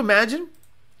exactly. Could you imagine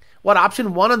what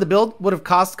option 1 on the build would have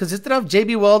cost, consisted of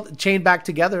JB Weld chained back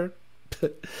together?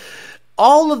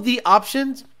 All of the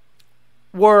options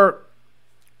were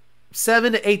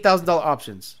 $7,000 to $8,000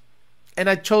 options. And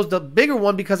I chose the bigger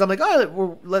one because I'm like,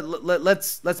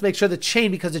 let's make sure the chain,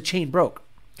 because the chain broke.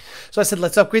 So I said,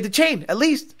 let's upgrade the chain. At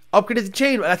least upgraded the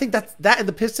chain. And I think that's that and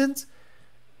the pistons.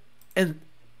 And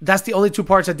that's the only two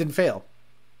parts that didn't fail.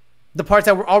 The parts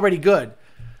that were already good.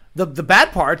 The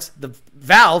bad parts, the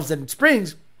valves and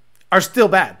springs, are still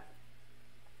bad.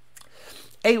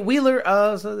 A Wheeler,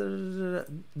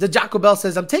 the Jocko Bell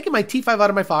says, I'm taking my T5 out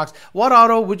of my Fox. What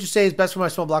auto would you say is best for my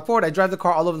small block Ford? I drive the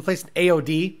car all over the place in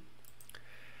AOD.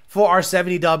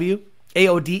 4R70W,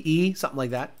 AODE, something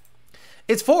like that.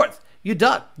 It's fourth. You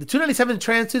duck. The 297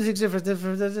 Trans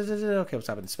 260. Okay, what's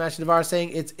happening? Smash Navarre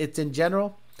saying it's in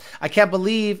general. I can't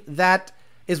believe that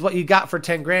is what you got for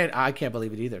 10 grand. I can't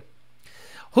believe it either.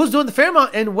 Who's doing the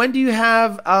Fairmont, and when do you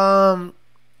hope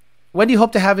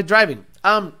to have it driving?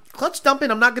 Clutch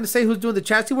dumping, I'm not going to say who's doing the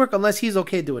chassis work unless he's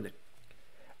okay doing it.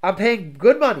 I'm paying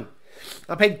good money.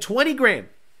 I'm paying 20 grand.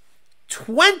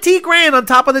 20 grand on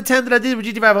top of the 10 that I did with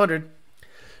GT500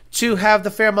 to have the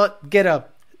Fairmont get a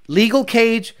legal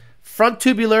cage, front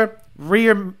tubular,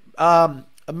 rear a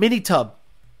mini tub.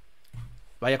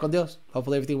 Vaya con Dios.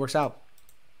 Hopefully everything works out.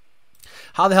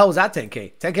 How the hell was that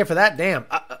 10K for that? Damn.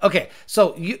 Okay.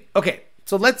 So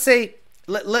let's say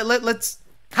let's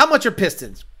How much are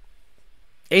pistons?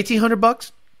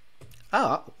 $1,800.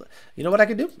 Oh, you know what I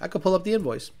could do? I could pull up the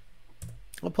invoice.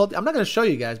 I'm not going to show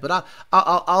you guys, but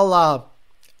I'll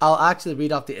actually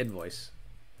read off the invoice.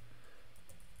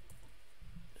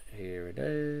 Here it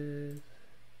is.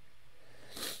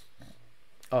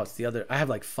 Oh, it's the other. I have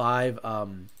like 5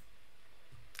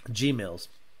 Gmails.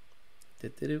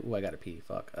 Oh, I gotta pee.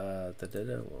 Fuck.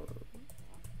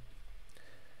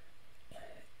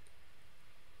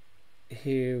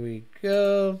 Here we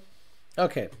go.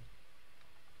 Okay.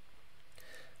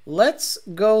 Let's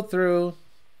go through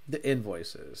the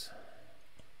invoices.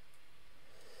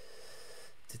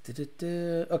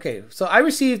 Okay, so I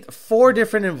received 4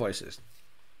 different invoices.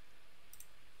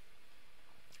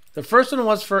 The first one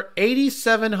was for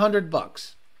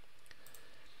 $8,700,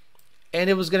 and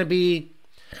it was going to be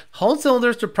honed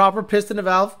cylinders to proper piston and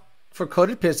valve for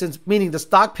coated pistons, meaning the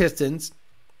stock pistons.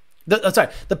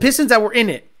 The pistons that were in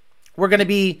it were going to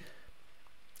be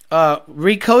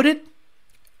recoated,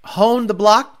 honed the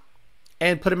block,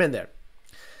 and put them in there.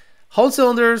 Honed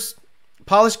cylinders,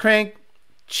 polished crank,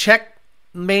 check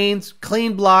mains,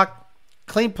 clean block,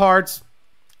 clean parts,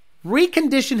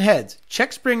 reconditioned heads,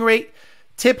 check spring rate,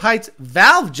 tip heights,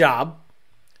 valve job,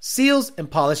 seals, and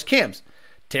polished cams.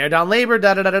 Tear down labor,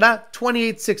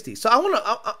 $2,860. So I want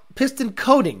to piston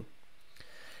coating,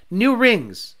 new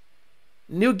rings,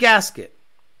 new gasket,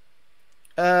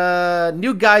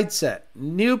 new guide set,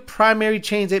 new primary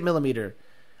chains 8mm,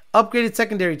 upgraded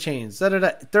secondary chains,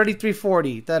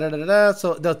 3340,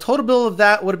 So the total bill of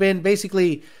that would have been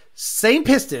basically same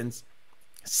pistons.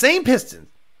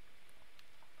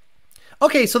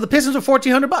 Okay, so the pistons are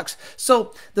 $1,400.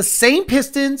 So the same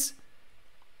pistons,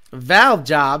 valve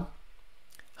job,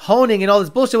 honing, and all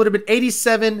this bullshit would have been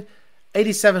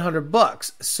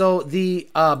 $8,700. So the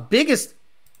biggest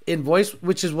invoice,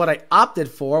 which is what I opted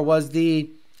for, was the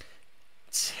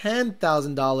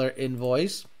 $10,000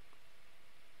 invoice.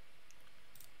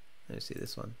 Let me see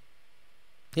this one.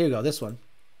 Here we go. This one,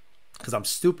 because I'm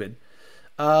stupid,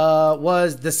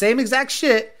 was the same exact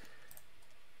shit.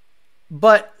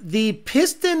 But the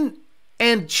piston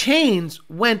and chains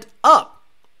went up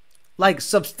like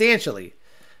substantially,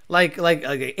 like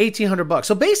 $1,800.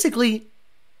 So basically,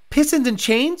 pistons and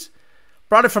chains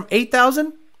brought it from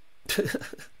 8,000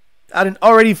 at an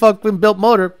already fucking built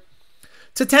motor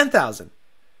to 10,000.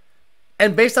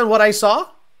 And based on what I saw,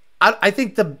 I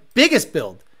think the biggest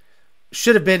build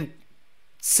should have been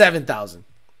 7,000.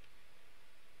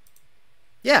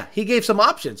 Yeah, he gave some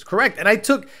options, correct. And I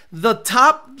took the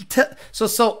top.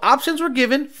 So options were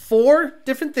given, 4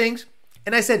 different things.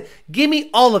 And I said, give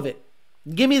me all of it.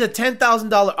 Give me the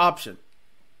 $10,000 option.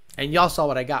 And y'all saw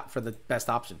what I got for the best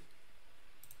option.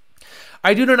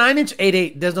 I do a 9-inch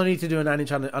 8.8. There's no need to do a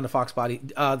 9-inch on the Fox body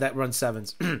that runs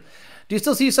 7s. Do you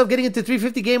still see yourself getting into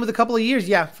 350 game with a couple of years?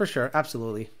 Yeah, for sure.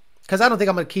 Absolutely. Because I don't think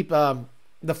I'm going to keep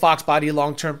the Fox body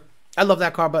long term. I love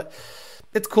that car, but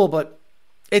it's cool, but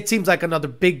it seems like another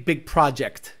big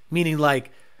project, meaning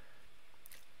like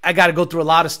I got to go through a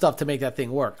lot of stuff to make that thing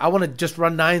work. I want to just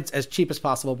run 9s as cheap as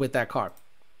possible with that car.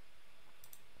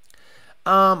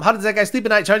 How does that guy sleep at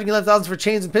night charging $11,000 for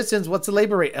chains and pistons? What's the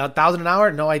labor rate? $1,000 an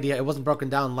hour? No idea. It wasn't broken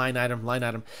down line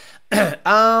item.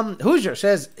 Hoosier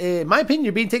says, in my opinion,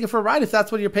 you're being taken for a ride if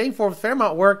that's what you're paying for with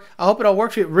Fairmount work. I hope it all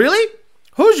works for you. Really?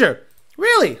 Hoosier?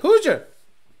 Really? Hoosier?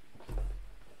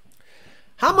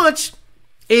 How much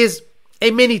is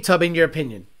a mini tub in your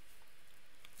opinion?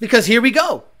 Because here we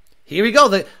go.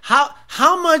 How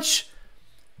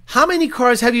many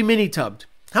cars have you mini tubbed?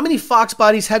 How many Fox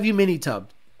bodies have you mini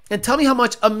tubbed? And tell me how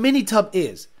much a mini tub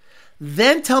is.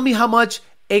 Then tell me how much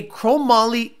a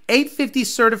chromoly 850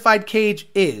 certified cage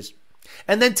is.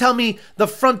 And then tell me the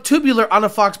front tubular on a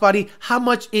Fox body, how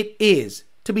much it is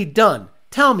to be done.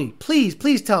 Tell me, please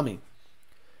tell me.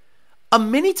 A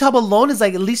mini tub alone is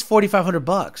like at least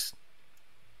 $4,500.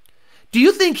 Do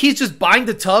you think he's just buying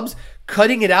the tubs,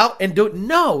 cutting it out, and doing?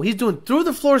 No, he's doing through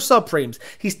the floor subframes.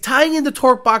 He's tying in the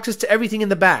torque boxes to everything in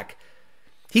the back.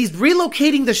 He's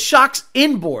relocating the shocks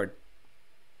inboard.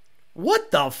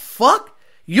 What the fuck?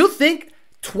 You think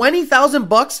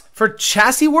 $20,000 for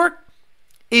chassis work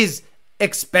is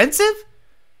expensive?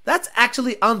 That's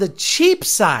actually on the cheap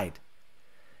side.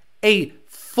 A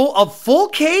full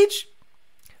cage,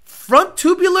 front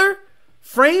tubular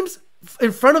frames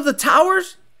in front of the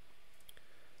towers,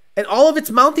 and all of its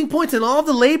mounting points and all of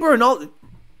the labor and all.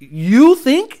 You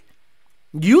think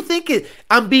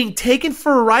I'm being taken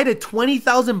for a ride at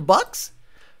 $20,000?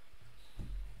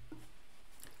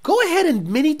 Go ahead and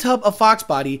mini tub a Fox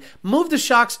body, move the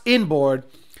shocks inboard,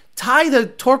 tie the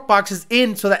torque boxes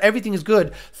in so that everything is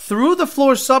good through the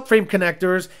floor subframe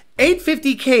connectors,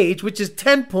 850 cage, which is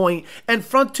 10 point, and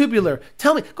front tubular.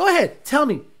 Tell me, go ahead, tell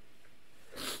me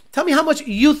how much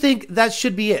you think that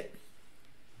should be it.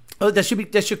 Oh, that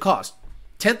should cost.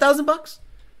 $10,000?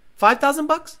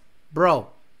 $5,000? Bro,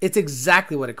 it's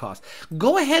exactly what it costs.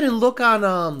 Go ahead and look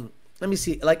on let me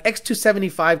see, like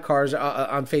X275 cars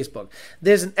on Facebook.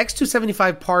 There's an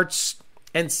X275 parts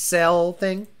and sell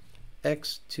thing.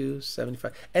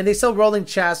 X275. And they sell rolling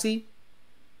chassis.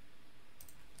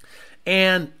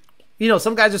 And, you know,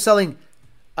 some guys are selling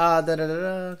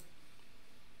 89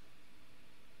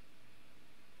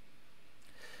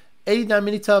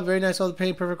 mini tub, very nice, all the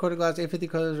paint, perfect coated glass, 850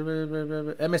 colors,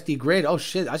 MSD grade. Oh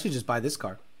shit, I should just buy this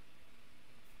car.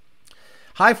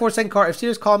 High 4-second car. If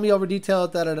Sears called me over detail,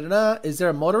 is there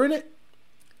a motor in it?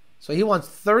 So he wants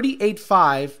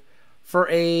 38.5 for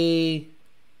a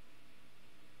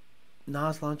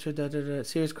NOS launcher.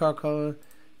 Sears car color,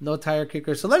 no tire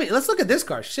kicker. So let's look at this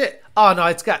car. Shit. Oh no,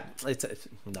 I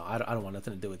don't want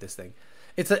nothing to do with this thing.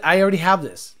 I already have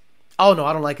this. Oh no,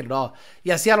 I don't like it at all.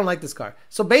 Yeah, see, I don't like this car.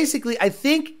 So basically, I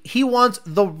think he wants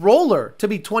the roller to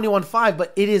be 21.5,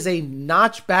 but it is a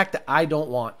notch back that I don't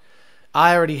want.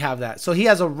 I already have that. So he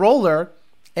has a roller,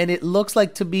 and it looks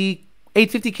like to be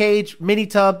 850 cage, mini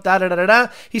tub,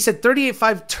 He said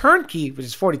 38.5 turnkey, which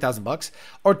is $40,000,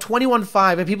 or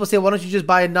 21.5. And people say, why don't you just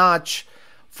buy a notch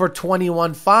for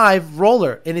 21.5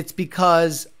 roller? And it's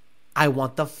because I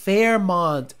want the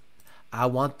Fairmont. I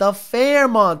want the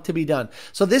Fairmont to be done.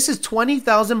 So this is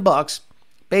 $20,000,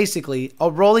 basically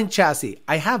a rolling chassis.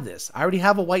 I have this. I already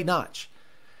have a white notch,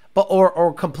 but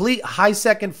or complete high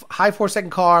 4-second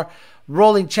car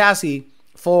rolling chassis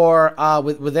for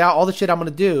without all the shit I'm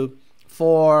gonna do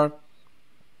for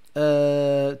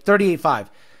 $38.5.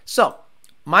 So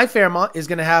my Fairmont is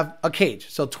gonna have a cage.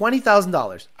 So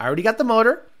 $20,000. I already got the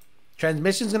motor.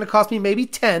 Transmission's gonna cost me maybe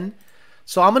 $10,000.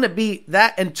 So I'm gonna be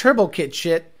that and turbo kit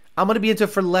shit. I'm going to be into it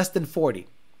for less than 40.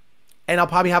 And I'll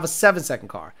probably have a 7-second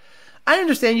car. I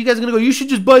understand you guys are going to go, you should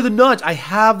just buy the notch. I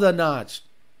have the notch.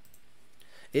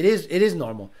 It is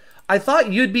normal. I thought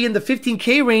you'd be in the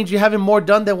 15K range. You're having more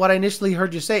done than what I initially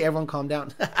heard you say. Everyone calm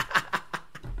down.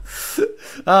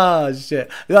 Oh,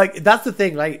 shit. Like, that's the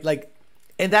thing, right? Like,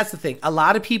 and that's the thing. A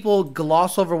lot of people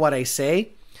gloss over what I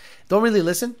say. Don't really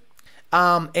listen.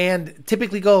 And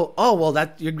typically go, oh, well,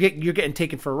 that you're getting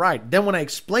taken for a ride. Then when I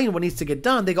explain what needs to get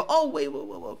done, they go, oh, wait,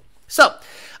 whoa. So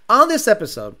on this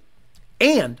episode,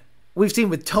 and we've seen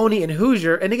with Tony and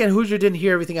Hoosier, and again, Hoosier didn't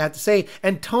hear everything I had to say,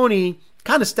 and Tony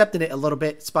kind of stepped in it a little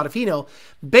bit, Spotifino,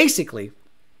 basically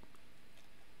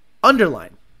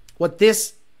underline what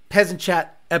this Peasant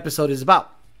Chat episode is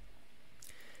about.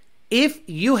 If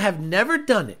you have never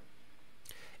done it,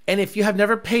 and if you have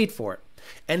never paid for it,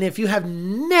 and if you have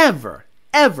never,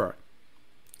 ever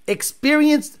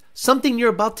experienced something you're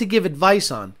about to give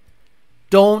advice on,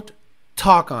 don't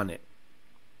talk on it.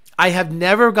 I have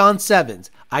never gone 7s.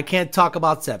 I can't talk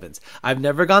about 7s. I've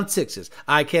never gone 6s.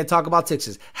 I can't talk about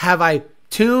 6s. Have I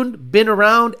tuned, been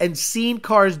around, and seen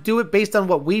cars do it based on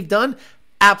what we've done?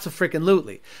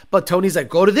 Abso-freaking-lutely. But Tony's like,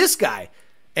 go to this guy.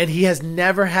 And he has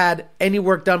never had any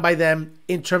work done by them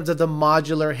in terms of the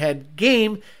modular head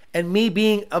game. And me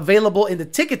being available in the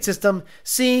ticket system,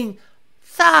 seeing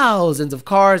thousands of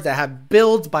cars that have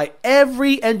builds by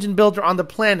every engine builder on the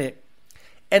planet.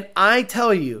 And I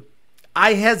tell you,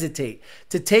 I hesitate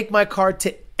to take my car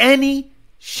to any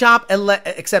shop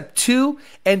except 2,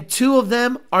 and 2 of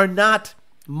them are not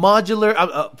modular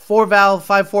 4-valve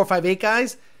 5.4, 5.8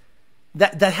 guys.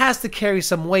 That has to carry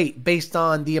some weight based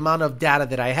on the amount of data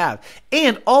that I have.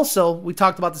 And also, we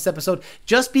talked about this episode,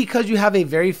 just because you have a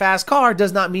very fast car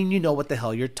does not mean you know what the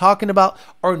hell you're talking about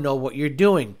or know what you're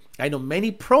doing. I know many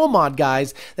pro mod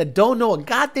guys that don't know a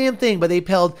goddamn thing, but they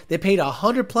paid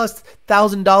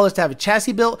 $100,000+ to have a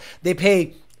chassis built. They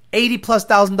pay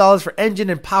 $80,000+ for engine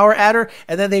and power adder,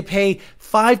 and then they pay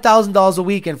 $5,000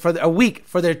 a week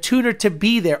for their tuner to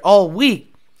be there all week.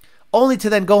 Only to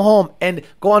then go home and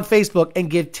go on Facebook and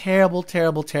give terrible,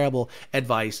 terrible, terrible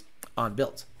advice on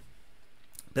builds.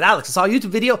 But Alex, I saw a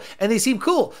YouTube video and they seem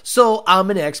cool, so I'm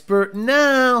an expert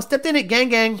now. Stepped in it,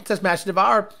 gang, says Smash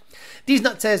Devour. D's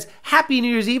Nut says, Happy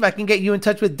New Year's Eve. I can get you in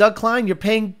touch with Doug Klein. You're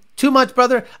paying too much,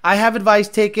 brother. I have advice.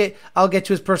 Take it. I'll get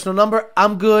you his personal number.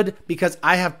 I'm good because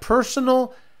I have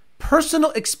personal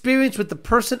experience with the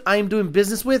person I am doing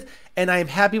business with, and I am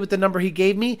happy with the number he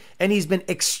gave me, and he's been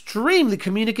extremely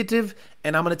communicative,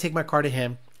 and I'm going to take my car to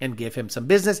him and give him some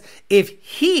business. If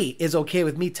he is okay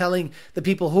with me telling the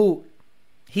people who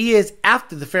he is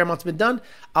after the Fairmont's been done,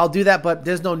 I'll do that, but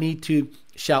there's no need to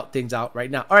shout things out right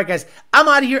now. All right, guys, I'm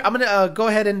out of here. I'm going to go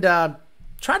ahead and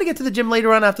try to get to the gym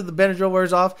later on after the Benadryl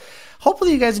wears off.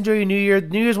 Hopefully you guys enjoy your New Year.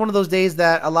 New Year's one of those days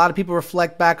that a lot of people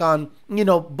reflect back on,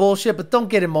 bullshit, but don't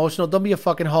get emotional. Don't be a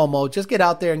fucking homo. Just get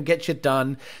out there and get shit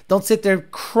done. Don't sit there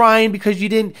crying because you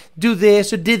didn't do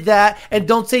this or did that. And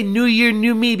don't say New Year,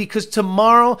 new me, because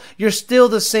tomorrow you're still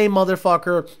the same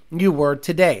motherfucker you were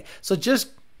today. So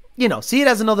just see it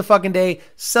as another fucking day.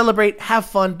 Celebrate, have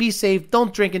fun, be safe,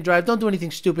 don't drink and drive, don't do anything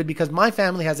stupid, because my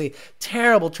family has a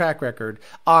terrible track record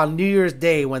on New Year's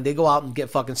Day when they go out and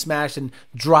get fucking smashed and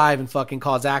drive and fucking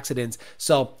cause accidents.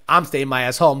 So I'm staying my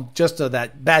ass home just so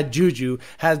that bad juju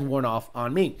hasn't worn off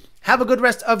on me. Have a good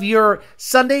rest of your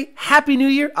Sunday. Happy New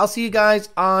Year. I'll see you guys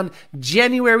on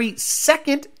January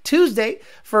 2nd, Tuesday,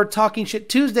 for Talking Shit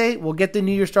Tuesday. We'll get the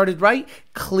New Year started right,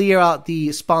 clear out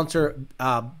the sponsor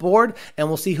board, and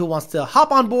we'll see who wants to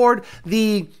hop on board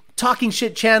the Talking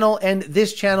Shit channel and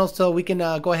this channel so we can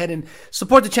go ahead and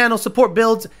support the channel, support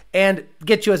builds, and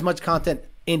get you as much content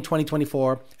in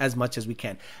 2024 as much as we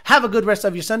can. Have a good rest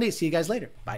of your Sunday. See you guys later. Bye.